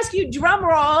 Let me ask you, drum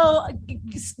roll,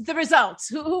 the results.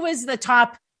 Who was the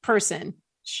top person?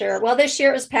 Sure. Well, this year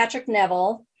it was Patrick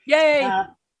Neville.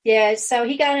 Yay. So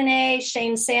he got an A.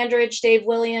 Shane Sandridge, Dave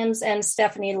Williams, and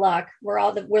Stephanie Luck.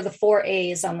 We're the 4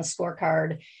 A's on the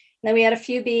scorecard. Then we had a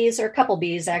few B's, or a couple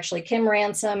B's, actually, Kim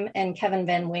Ransom and Kevin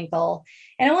Van Winkle.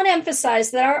 And I want to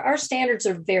emphasize that our standards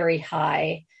are very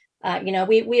high.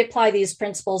 We apply these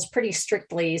principles pretty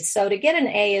strictly. So to get an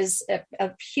A is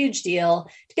a huge deal.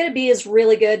 To get a B is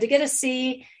really good. To get a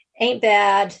C ain't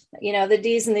bad. The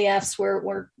D's and the F's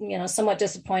we're somewhat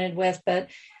disappointed with, but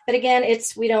again,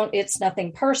 it's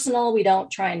nothing personal. We don't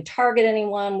try and target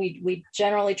anyone. We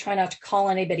generally try not to call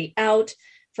anybody out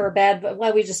for a bad,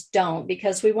 well, we just don't,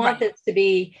 because we want this to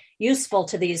be useful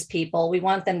to these people. We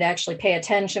want them to actually pay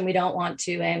attention. We don't want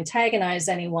to antagonize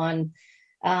anyone.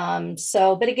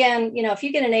 But again, if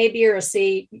you get an A, B, or a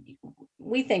C,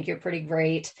 we think you're pretty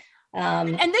great.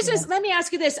 And this is, let me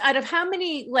ask you this, out of how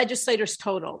many legislators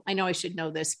total? I know I should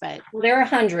know this, but. Well, there are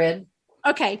 100.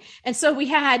 Okay. And so we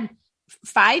had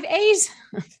 5 A's?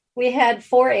 We had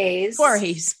 4 A's. 4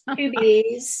 A's. 2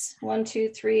 B's. 1, 2,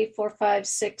 3, 4, 5,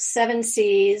 6, 7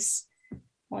 C's.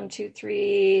 1, 2,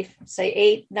 3, say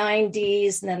 8, 9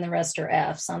 D's, and then the rest are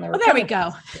F's on the. Oh, there we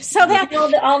go. So that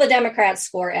all the Democrats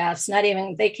score F's.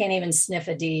 They can't even sniff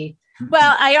a D.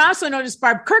 Well, I also noticed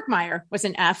Barb Kirkmeyer was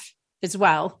an F as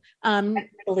well. I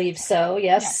believe so.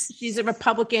 Yes, she's a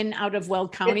Republican out of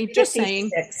Weld County. Just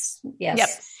saying. Yes. Yep.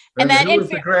 And then who was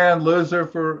the grand loser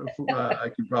for I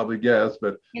can probably guess,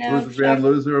 but who was the grand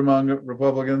loser among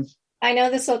Republicans? I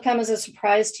know this will come as a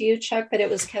surprise to you, Chuck, but it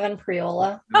was Kevin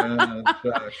Priola. Well, and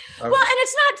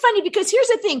it's not funny because here's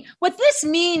the thing. What this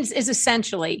means is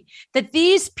essentially that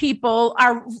these people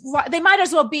they might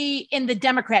as well be in the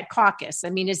Democrat caucus. I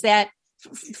mean, is that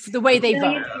the way they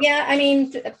vote? Yeah. I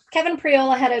mean, Kevin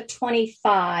Priola had a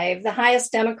 25. The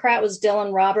highest Democrat was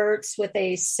Dylan Roberts with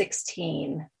a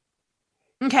 16.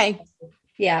 Okay.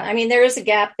 Yeah. I mean, there is a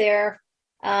gap there.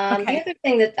 The other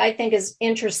thing that I think is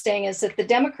interesting is that the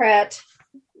Democrat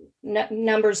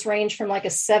numbers range from like a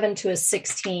 7 to a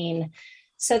 16.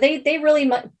 So they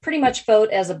really pretty much vote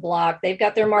as a block. They've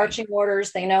got their marching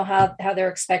orders. They know how they're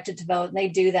expected to vote, and they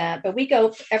do that. But we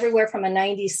go everywhere from a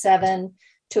 97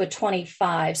 to a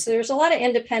 25. So there's a lot of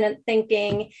independent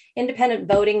thinking, independent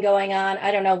voting going on.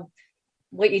 I don't know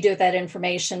what you do with that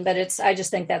information, but I just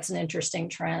think that's an interesting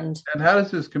trend. And how does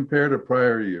this compare to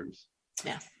prior years?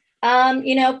 Yeah.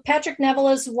 Patrick Neville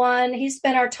is one. He's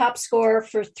been our top scorer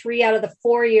for 3 out of the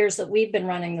 4 years that we've been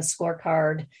running the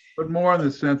scorecard. But more in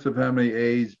the sense of how many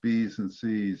A's, B's, and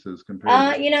C's as compared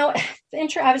I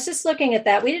was just looking at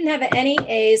that. We didn't have any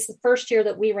A's the first year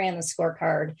that we ran the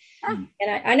scorecard. And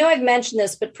I know I've mentioned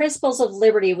this, but Principles of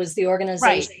Liberty was the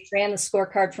organization that ran the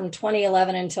scorecard from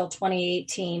 2011 until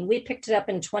 2018. We picked it up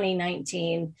in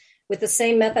 2019 with the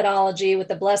same methodology, with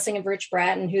the blessing of Rich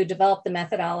Bratton, who developed the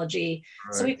methodology.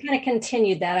 Right. So we've kind of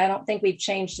continued that. I don't think we've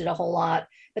changed it a whole lot.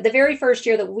 But the very first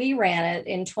year that we ran it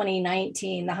in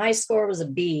 2019, the high score was a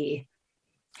B.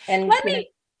 And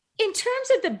in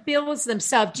terms of the bills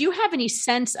themselves, do you have any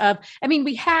sense of, I mean,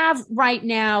 we have right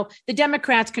now, the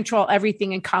Democrats control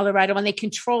everything in Colorado and they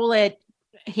control it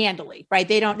handily, right?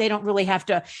 They don't really have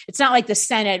to, it's not like the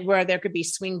Senate where there could be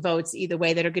swing votes either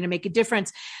way that are going to make a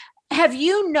difference. Have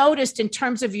you noticed in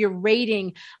terms of your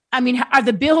rating, I mean, are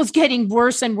the bills getting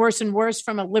worse and worse and worse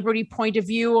from a liberty point of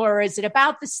view, or is it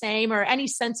about the same, or any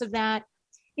sense of that?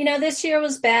 This year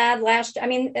was bad.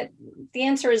 The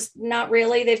answer is not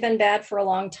really. They've been bad for a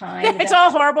long time. It's all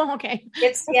horrible. Okay.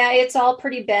 It's all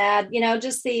pretty bad.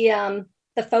 Just the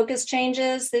focus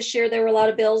changes. This year, there were a lot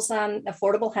of bills on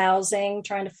affordable housing,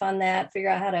 trying to fund that, figure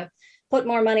out how to put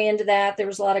more money into that. There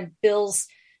was a lot of bills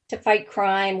to fight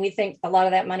crime. We think a lot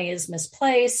of that money is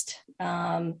misplaced.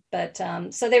 So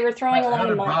they were throwing a lot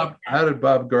of money. How did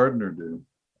Bob Gardner do?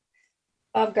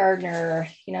 Bob Gardner,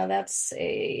 that's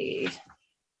he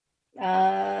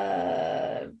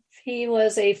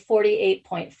was a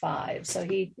 48.5. So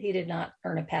he did not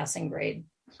earn a passing grade.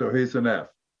 So he's an F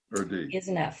or D? He's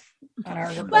an F on our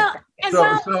report.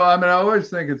 So I mean, I always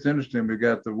think it's interesting. We've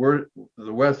got the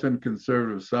Western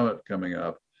Conservative Summit coming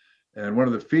up. And one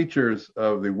of the features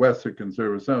of the Western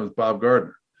Conservative Summit is Bob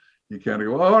Gardner. You kind of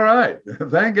go, all right,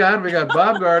 thank God we got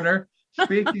Bob Gardner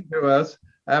speaking to us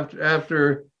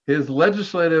after his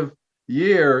legislative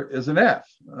year is an F.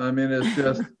 I mean, it's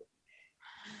just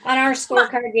on our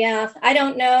scorecard. Yeah, I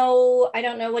don't know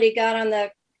what he got on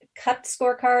the CUT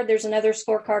scorecard. There's another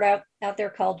scorecard out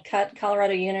there called CUT,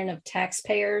 Colorado Union of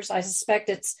Taxpayers. I suspect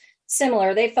it's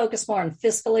similar. They focus more on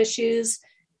fiscal issues.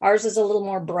 Ours is a little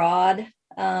more broad.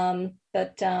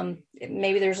 But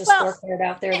maybe there's a scorecard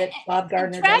out there that Bob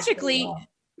Gardner tragically does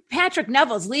Patrick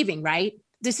Neville's leaving, right?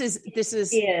 This is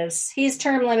he is. He's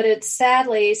term limited.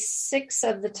 Sadly, 6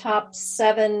 of the top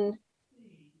 7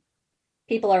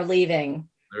 people are leaving.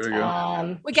 There you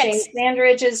go. James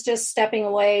Sandridge is just stepping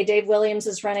away. Dave Williams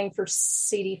is running for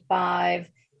CD5.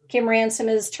 Kim Ransom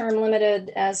is term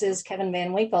limited, as is Kevin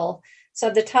Van Winkle. So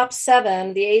of the top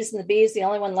 7, the A's and the B's, the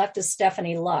only one left is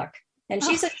Stephanie Luck. And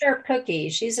she's a sharp cookie.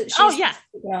 She's oh, yeah.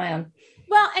 Well,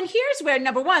 Well, and here's where,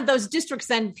 number one, those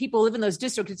districts and people live in those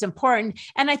districts, it's important.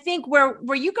 And I think where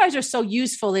you guys are so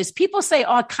useful is people say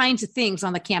all kinds of things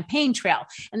on the campaign trail,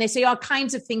 and they say all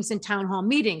kinds of things in town hall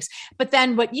meetings. But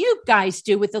then what you guys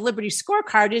do with the Liberty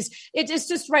Scorecard is it's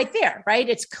just right there, right?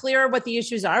 It's clear what the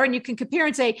issues are. And you can compare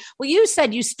and say, well, you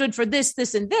said you stood for this,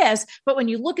 this, and this. But when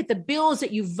you look at the bills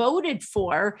that you voted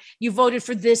for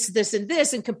this, this, and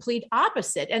this, and complete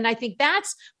opposite. And I think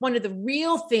that's one of the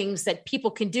real things that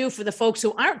people can do for the folks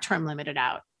who aren't term limited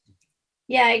out.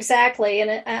 Yeah, exactly.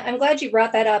 And I'm glad you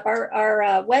brought that up.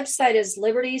 Our website is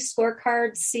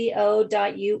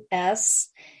libertyscorecardco.us.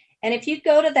 And if you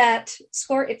go to that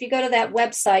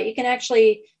website, you can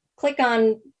actually click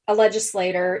on a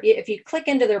legislator. If you click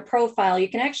into their profile, you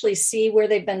can actually see where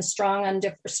they've been strong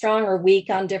or weak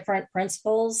on different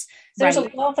principles. There's a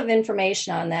wealth of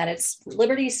information on that. It's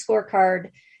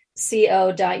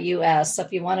libertyscorecardco.us. So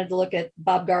if you wanted to look at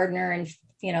Bob Gardner and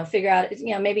figure out,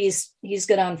 maybe he's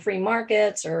good on free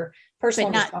markets or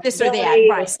personal responsibility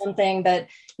or something, but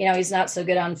he's not so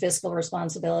good on fiscal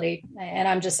responsibility. And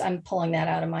I'm pulling that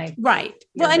out of my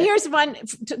Well, and here's one.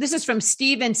 This is from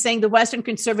Steven saying the Western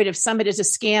Conservative Summit is a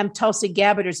scam. Tulsi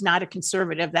Gabbard is not a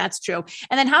conservative. That's true.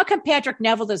 And then how come Patrick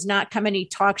Neville does not come any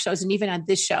talk shows and even on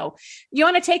this show? You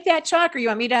want to take that, Chuck, or you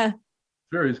want me to?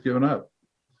 Sure, he's given up.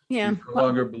 Yeah, he no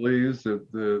longer believes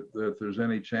that there's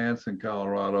any chance in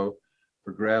Colorado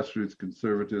for grassroots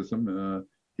conservatism.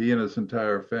 He and his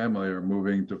entire family are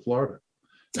moving to Florida.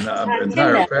 And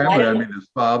entire family, I mean his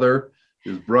father,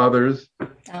 his brothers,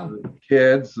 the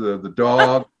kids, the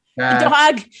dog,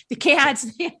 the cats.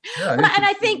 Yeah, and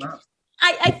I think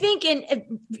I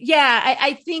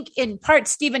think in part,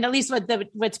 Stephen, at least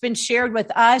what's been shared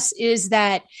with us is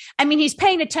that, he's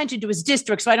paying attention to his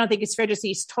district. So I don't think it's fair to say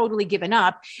he's totally given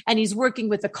up, and he's working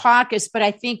with the caucus. But I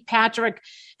think Patrick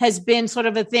has been sort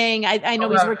of a thing. I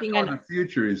know he's working on the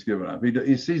future. He's given up.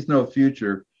 He sees no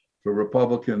future for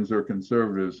Republicans or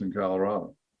conservatives in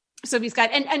Colorado. So he's got,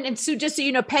 and Sue, just so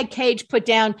you know, Peg Cage put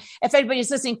down, if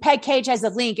anybody's listening, Peg Cage has a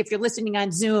link. If you're listening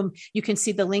on Zoom, you can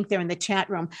see the link there in the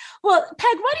chat room. Well,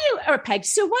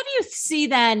 Sue, what do you see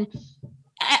then?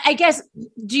 I guess,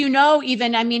 do you know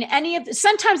even,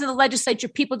 sometimes in the legislature,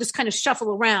 people just kind of shuffle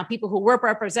around. People who were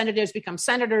representatives become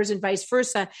senators and vice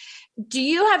versa. Do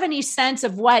you have any sense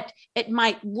of what it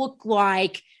might look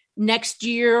like next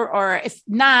year? Or if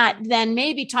not, then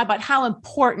maybe talk about how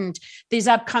important these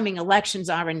upcoming elections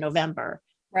are in November.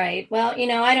 Right. Well,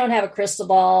 I don't have a crystal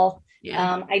ball.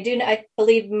 Yeah. I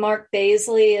believe Mark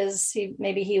Baisley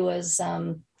he was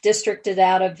districted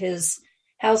out of his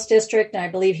House district, and I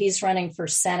believe he's running for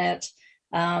Senate.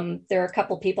 There are a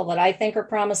couple people that I think are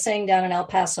promising down in El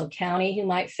Paso County who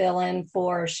might fill in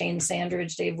for Shane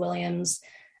Sandridge, Dave Williams.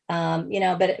 But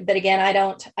again, I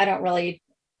don't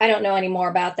know any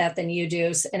more about that than you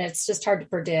do, and it's just hard to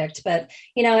predict. But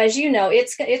as you know,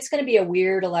 it's going to be a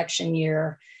weird election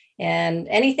year, and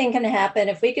anything can happen.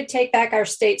 If we could take back our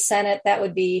state Senate, that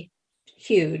would be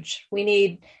huge. We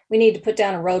need to put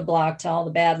down a roadblock to all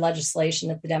the bad legislation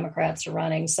that the Democrats are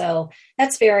running. So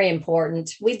that's very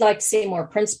important. We'd like to see more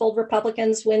principled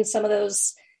Republicans win some of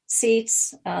those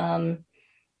seats. But,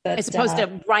 as opposed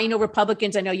to rhino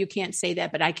Republicans. I know you can't say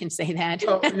that, but I can say that.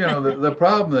 Well, the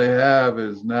problem they have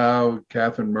is now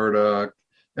Catherine Murdoch,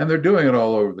 and they're doing it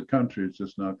all over the country. It's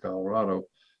just not Colorado.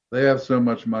 They have so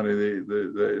much money.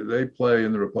 They play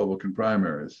in the Republican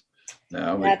primaries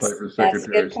now. That's a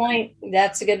good point.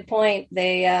 That's a good point.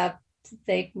 They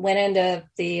went into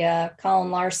the Colin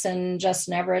Larson,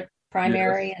 Justin Everett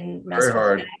primary, and very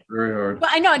hard. Well,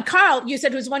 I know. And Carl, you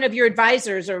said was one of your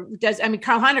advisors,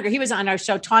 Carl Honegger, he was on our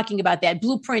show talking about that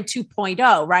Blueprint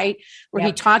 2.0, right? Where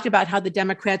he talked about how the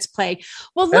Democrats play.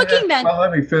 Well,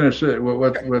 let me finish it.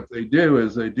 What they do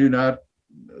is they do not,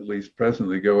 at least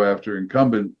presently, go after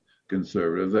incumbent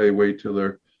conservatives. They wait till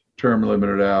they're term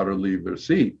limited out or leave their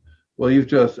seat. Well, you've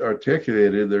just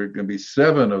articulated there are going to be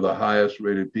 7 of the highest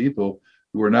rated people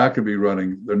who are not going to be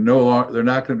running. They're not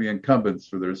going to be incumbents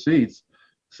for their seats.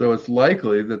 So it's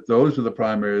likely that those are the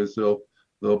primaries they'll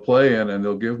play in, and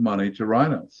they'll give money to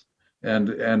rhinos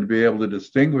and be able to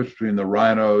distinguish between the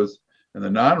rhinos and the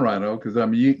non-rhino. Because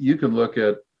you can look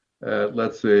at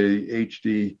let's say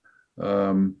HD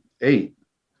 8,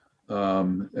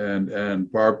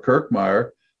 and Barb Kirkmeyer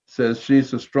says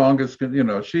she's the strongest.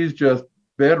 She's just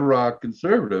bedrock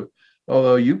conservative.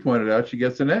 Although you pointed out she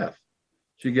gets an F.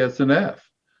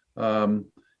 And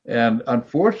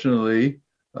unfortunately,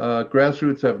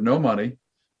 grassroots have no money.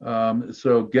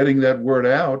 So getting that word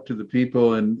out to the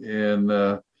people in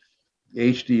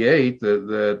HD8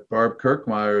 that Barb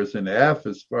Kirkmeyer is an F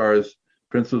as far as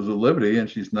Principles of Liberty, and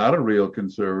she's not a real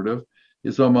conservative,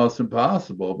 is almost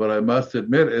impossible. But I must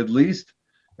admit, at least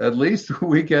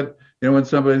we get, when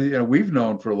somebody, we've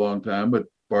known for a long time, but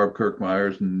Barb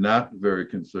Kirkmeyer is not very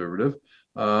conservative.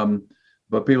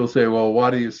 But people say, well, why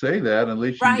do you say that? At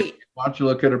least why don't you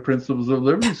look at a Principles of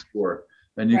Liberty score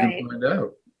and you can find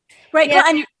out. Right.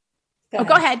 Yeah.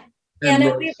 Go ahead. Yeah,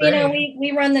 no,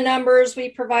 we run the numbers, we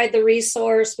provide the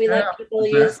resource, we let people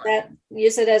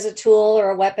use it as a tool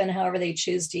or a weapon, however they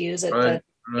choose to use it. But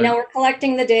we're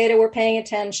collecting the data, we're paying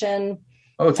attention.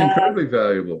 Oh, it's incredibly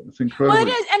valuable. It's incredible. Well,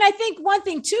 it is. And I think one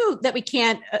thing too that we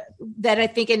can't, that I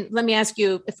think, and let me ask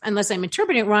you, unless I'm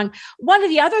interpreting it wrong, one of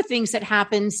the other things that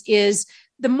happens is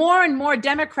the more and more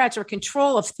Democrats are in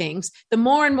control of things, the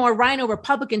more and more Rhino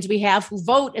Republicans we have who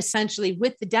vote essentially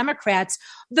with the Democrats.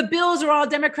 The bills are all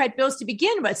Democrat bills to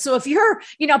begin with. So if you're,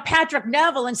 Patrick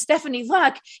Neville and Stephanie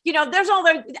Luck,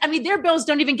 their bills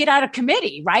don't even get out of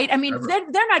committee, right? I mean,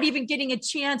 they're not even getting a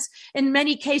chance in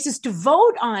many cases to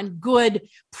vote on good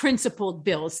principled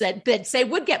bills that say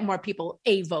would get more people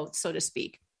a vote, so to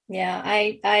speak. Yeah,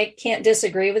 I can't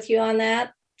disagree with you on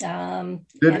that.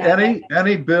 Did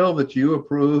any bill that you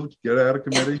approved get out of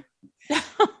committee?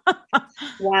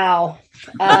 Wow.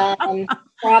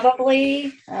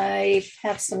 Probably. I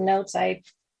have some notes.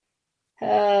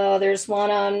 There's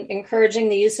one on encouraging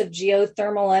the use of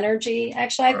geothermal energy.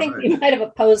 Actually, I think we might have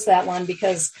opposed that one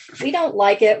because we don't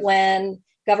like it when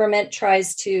government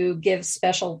tries to give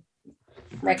special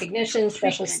recognition,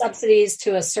 special subsidies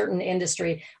to a certain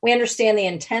industry. We understand the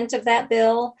intent of that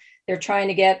bill. They're trying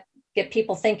to get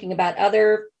people thinking about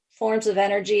other forms of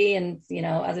energy and,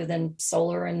 other than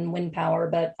solar and wind power.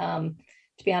 But to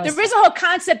be honest, there is a whole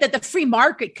concept that the free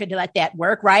market could let that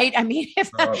work, right? I mean,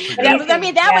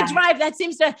 that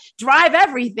seems to drive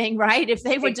everything, right? If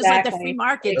they would just let the free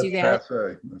market do that.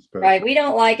 Right. We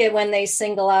don't like it when they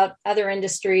single out other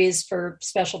industries for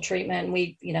special treatment. And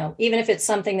we, even if it's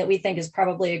something that we think is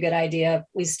probably a good idea,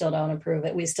 we still don't approve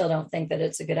it. We still don't think that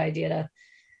it's a good idea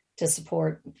to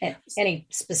support any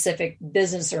specific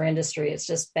business or industry. It's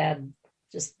just bad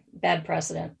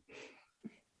precedent.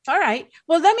 All right.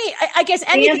 Well, I guess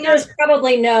anything else.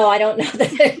 Probably no. I don't know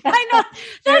that. I know.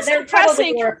 That's depressing.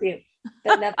 Probably were a few,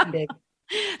 but nothing big.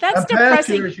 That's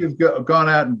depressing. Years you've gone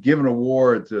out and given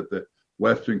awards at the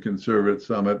Western Conservative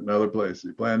Summit and other places.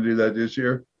 You plan to do that this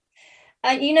year?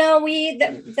 Our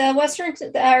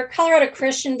Colorado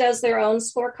Christian does their own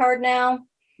scorecard now.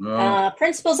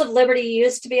 Principles of Liberty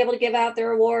used to be able to give out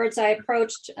their awards. I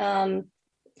approached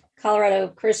Colorado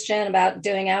Christian about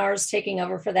doing ours, taking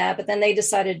over for that, but then they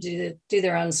decided to do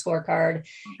their own scorecard.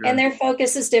 Okay. And their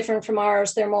focus is different from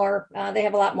ours. They're more, they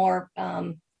have a lot more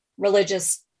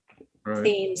religious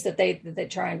themes that they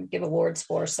try and give awards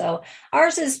for. So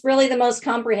ours is really the most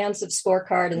comprehensive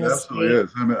scorecard in the state.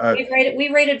 Is. We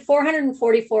rated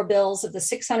 444 bills of the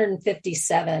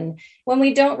 657. When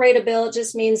we don't rate a bill, it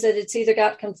just means that it's either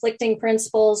got conflicting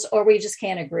principles or we just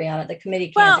can't agree on it. The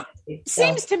committee can't.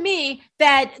 Seems to me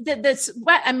that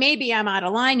maybe I'm out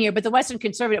of line here, but the Western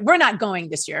Conservative, we're not going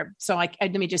this year. So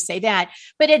let me just say that.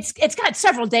 But it's got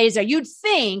several days there. You'd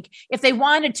think if they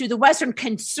wanted to, the Western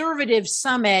Conservative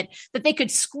Summit, that they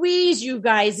could squeeze you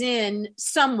guys in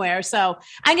somewhere. So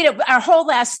our whole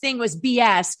last thing was on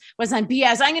BS.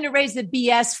 I'm going to raise the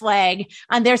BS flag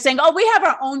on there saying, we have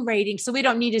our own rating, so we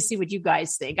don't need to see what you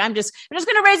guys think. I'm just going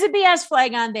to raise the BS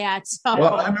flag on that. So.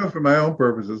 Well, I know for my own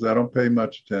purposes, I don't pay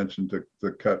much attention to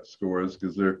the cut scores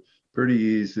because they're pretty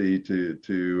easy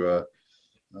to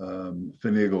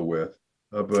finagle with.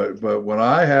 But when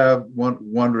I have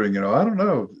wondering, I don't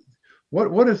know,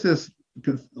 what is this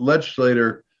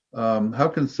legislator? How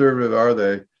conservative are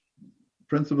they?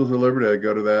 Principles of Liberty, I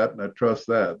go to that and I trust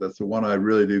that. That's the one I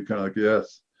really do kind of like,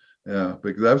 yes. Yeah,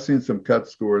 because I've seen some cut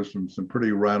scores from some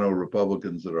pretty Rhino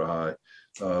Republicans that are high.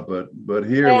 But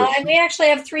here. And we actually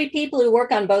have 3 people who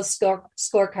work on both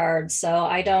scorecards. So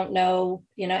I don't know,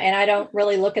 and I don't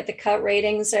really look at the cut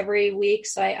ratings every week.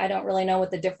 So I don't really know what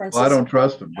the difference is. I don't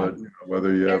trust them, but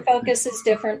whether you Their focus is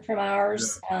different from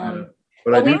ours.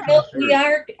 But we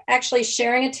are actually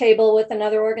sharing a table with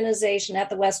another organization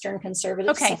at the Western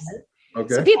Conservative Summit.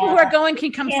 Okay. So people who are going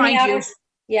can come find you.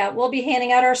 We'll be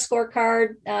handing out our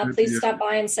scorecard. Please stop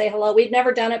by and say hello. We've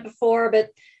never done it before, but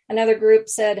another group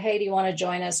said, hey, do you want to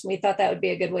join us? And we thought that would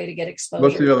be a good way to get exposure.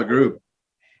 What's the other group?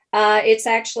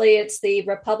 It's the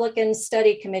Republican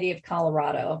Study Committee of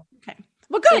Colorado. Okay.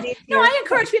 Well, good. I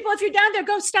encourage people, if you're down there,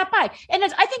 go stop by. And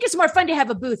I think it's more fun to have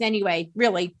a booth anyway,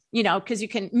 really, because you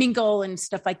can mingle and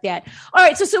stuff like that. All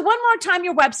right. So one more time,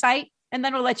 your website, and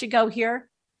then we'll let you go here.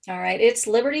 All right. It's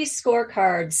Liberty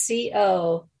Scorecard,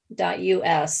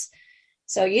 CO.us.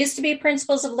 So it used to be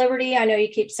Principles of Liberty. I know you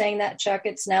keep saying that, Chuck.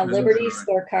 It's now Liberty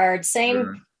Scorecard.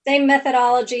 Same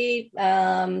methodology.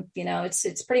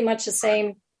 It's pretty much the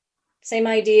same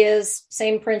ideas,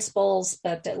 same principles,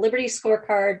 but Liberty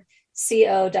Scorecard,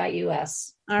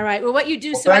 co.us. All right. Well, what you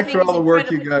do. Well, thanks for all the work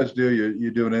you guys do.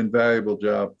 You do an invaluable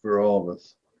job for all of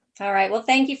us. All right. Well,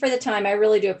 thank you for the time. I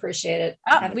really do appreciate it.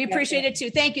 We appreciate it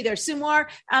too. Thank you. There's Sue Moore.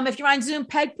 If you're on Zoom,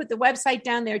 Peg put the website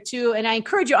down there too. And I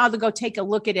encourage you all to go take a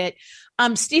look at it.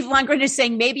 Steve Lundgren is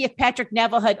saying maybe if Patrick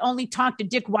Neville had only talked to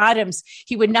Dick Wadhams,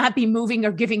 he would not be moving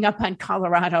or giving up on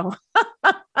Colorado.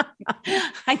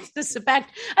 I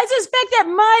suspect that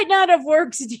might not have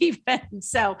worked, Stephen.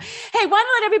 So, hey, want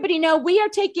to let everybody know we are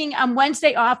taking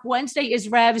Wednesday off. Wednesday is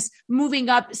Rev's moving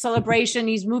up celebration.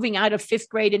 He's moving out of 5th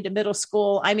grade into middle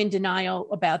school. I'm in denial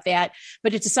about that,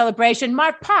 but it's a celebration.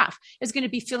 Mark Poff is going to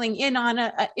be filling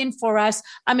in for us.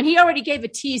 And he already gave a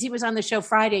tease. He was on the show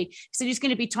Friday. He said he's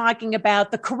going to be talking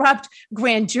about the corrupt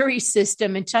grand jury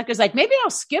system. And Chuck is like, maybe I'll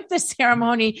skip the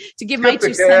ceremony to give my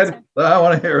 2 cents. I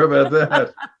want to hear about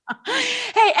that.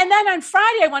 Hey, and then on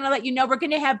Friday, I want to let you know we're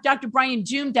going to have Dr. Brian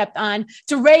Joondapp on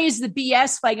to raise the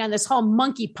BS flag on this whole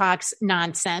monkeypox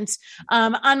nonsense.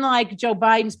 Unlike Joe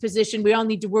Biden's position, we all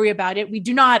need to worry about it. We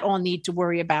do not all need to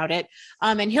worry about it.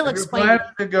 And he'll explain. If you're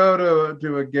planning to go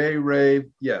to a gay rave,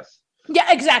 yes.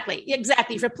 Yeah, exactly.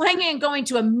 If you're planning on going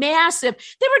to a massive,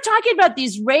 they were talking about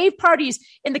these rave parties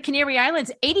in the Canary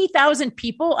Islands, 80,000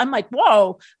 people. I'm like,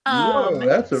 whoa.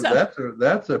 That's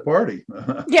a party.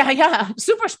 Yeah.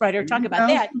 Super spreader. Talk about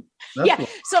that.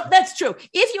 So that's true.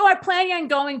 If you are planning on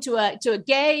going to a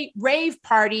gay rave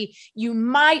party, you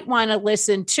might want to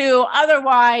listen to.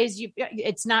 Otherwise,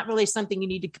 it's not really something you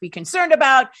need to be concerned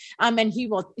about. And he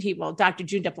will. Dr.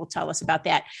 Joondapp will tell us about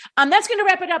that. That's going to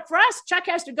wrap it up for us. Chuck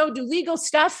has to go do legal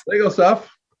stuff.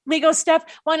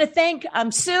 Want to thank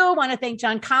Sue. Want to thank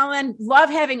John Collin. Love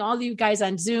having all of you guys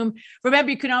on Zoom. Remember,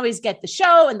 you can always get the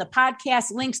show and the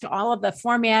podcast links to all of the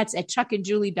formats at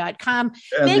chuckandjulie.com.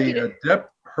 And the Depp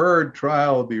Heard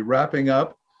trial will be wrapping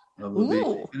up.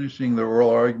 We'll be finishing the oral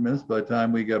arguments by the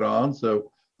time we get on. So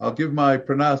I'll give my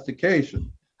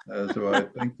prognostication as to what I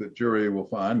think the jury will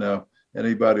find. Now,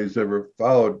 anybody who's ever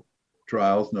followed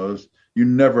trials knows you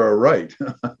never are right.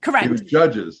 Correct. Even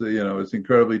judges, it's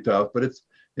incredibly tough, but it's,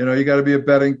 you got to be a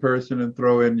betting person and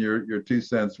throw in your 2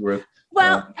 cents worth.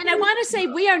 Well, and I want to say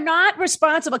we are not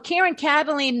responsible. Karen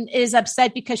Cataline is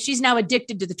upset because she's now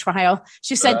addicted to the trial.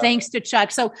 She said, thanks to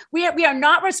Chuck. So we are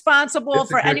not responsible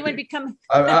for anyone becoming.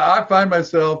 I find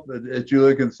myself, as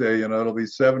Julie can say, it'll be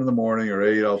 7 a.m. or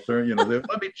 8. I'll turn,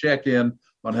 let me check in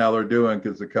on how they're doing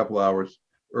because a couple hours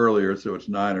earlier, so it's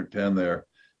 9 or 10 there.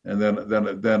 And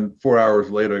then 4 hours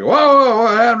later, I go, whoa,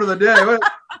 what happened to the day? Wait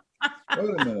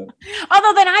a minute.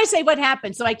 Although then I say what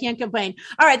happened, so I can't complain.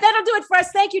 All right, that'll do it for us.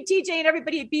 Thank you, TJ, and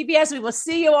everybody at BBS. We will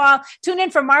see you all. Tune in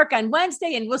for Mark on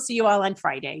Wednesday, and we'll see you all on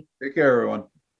Friday. Take care, everyone.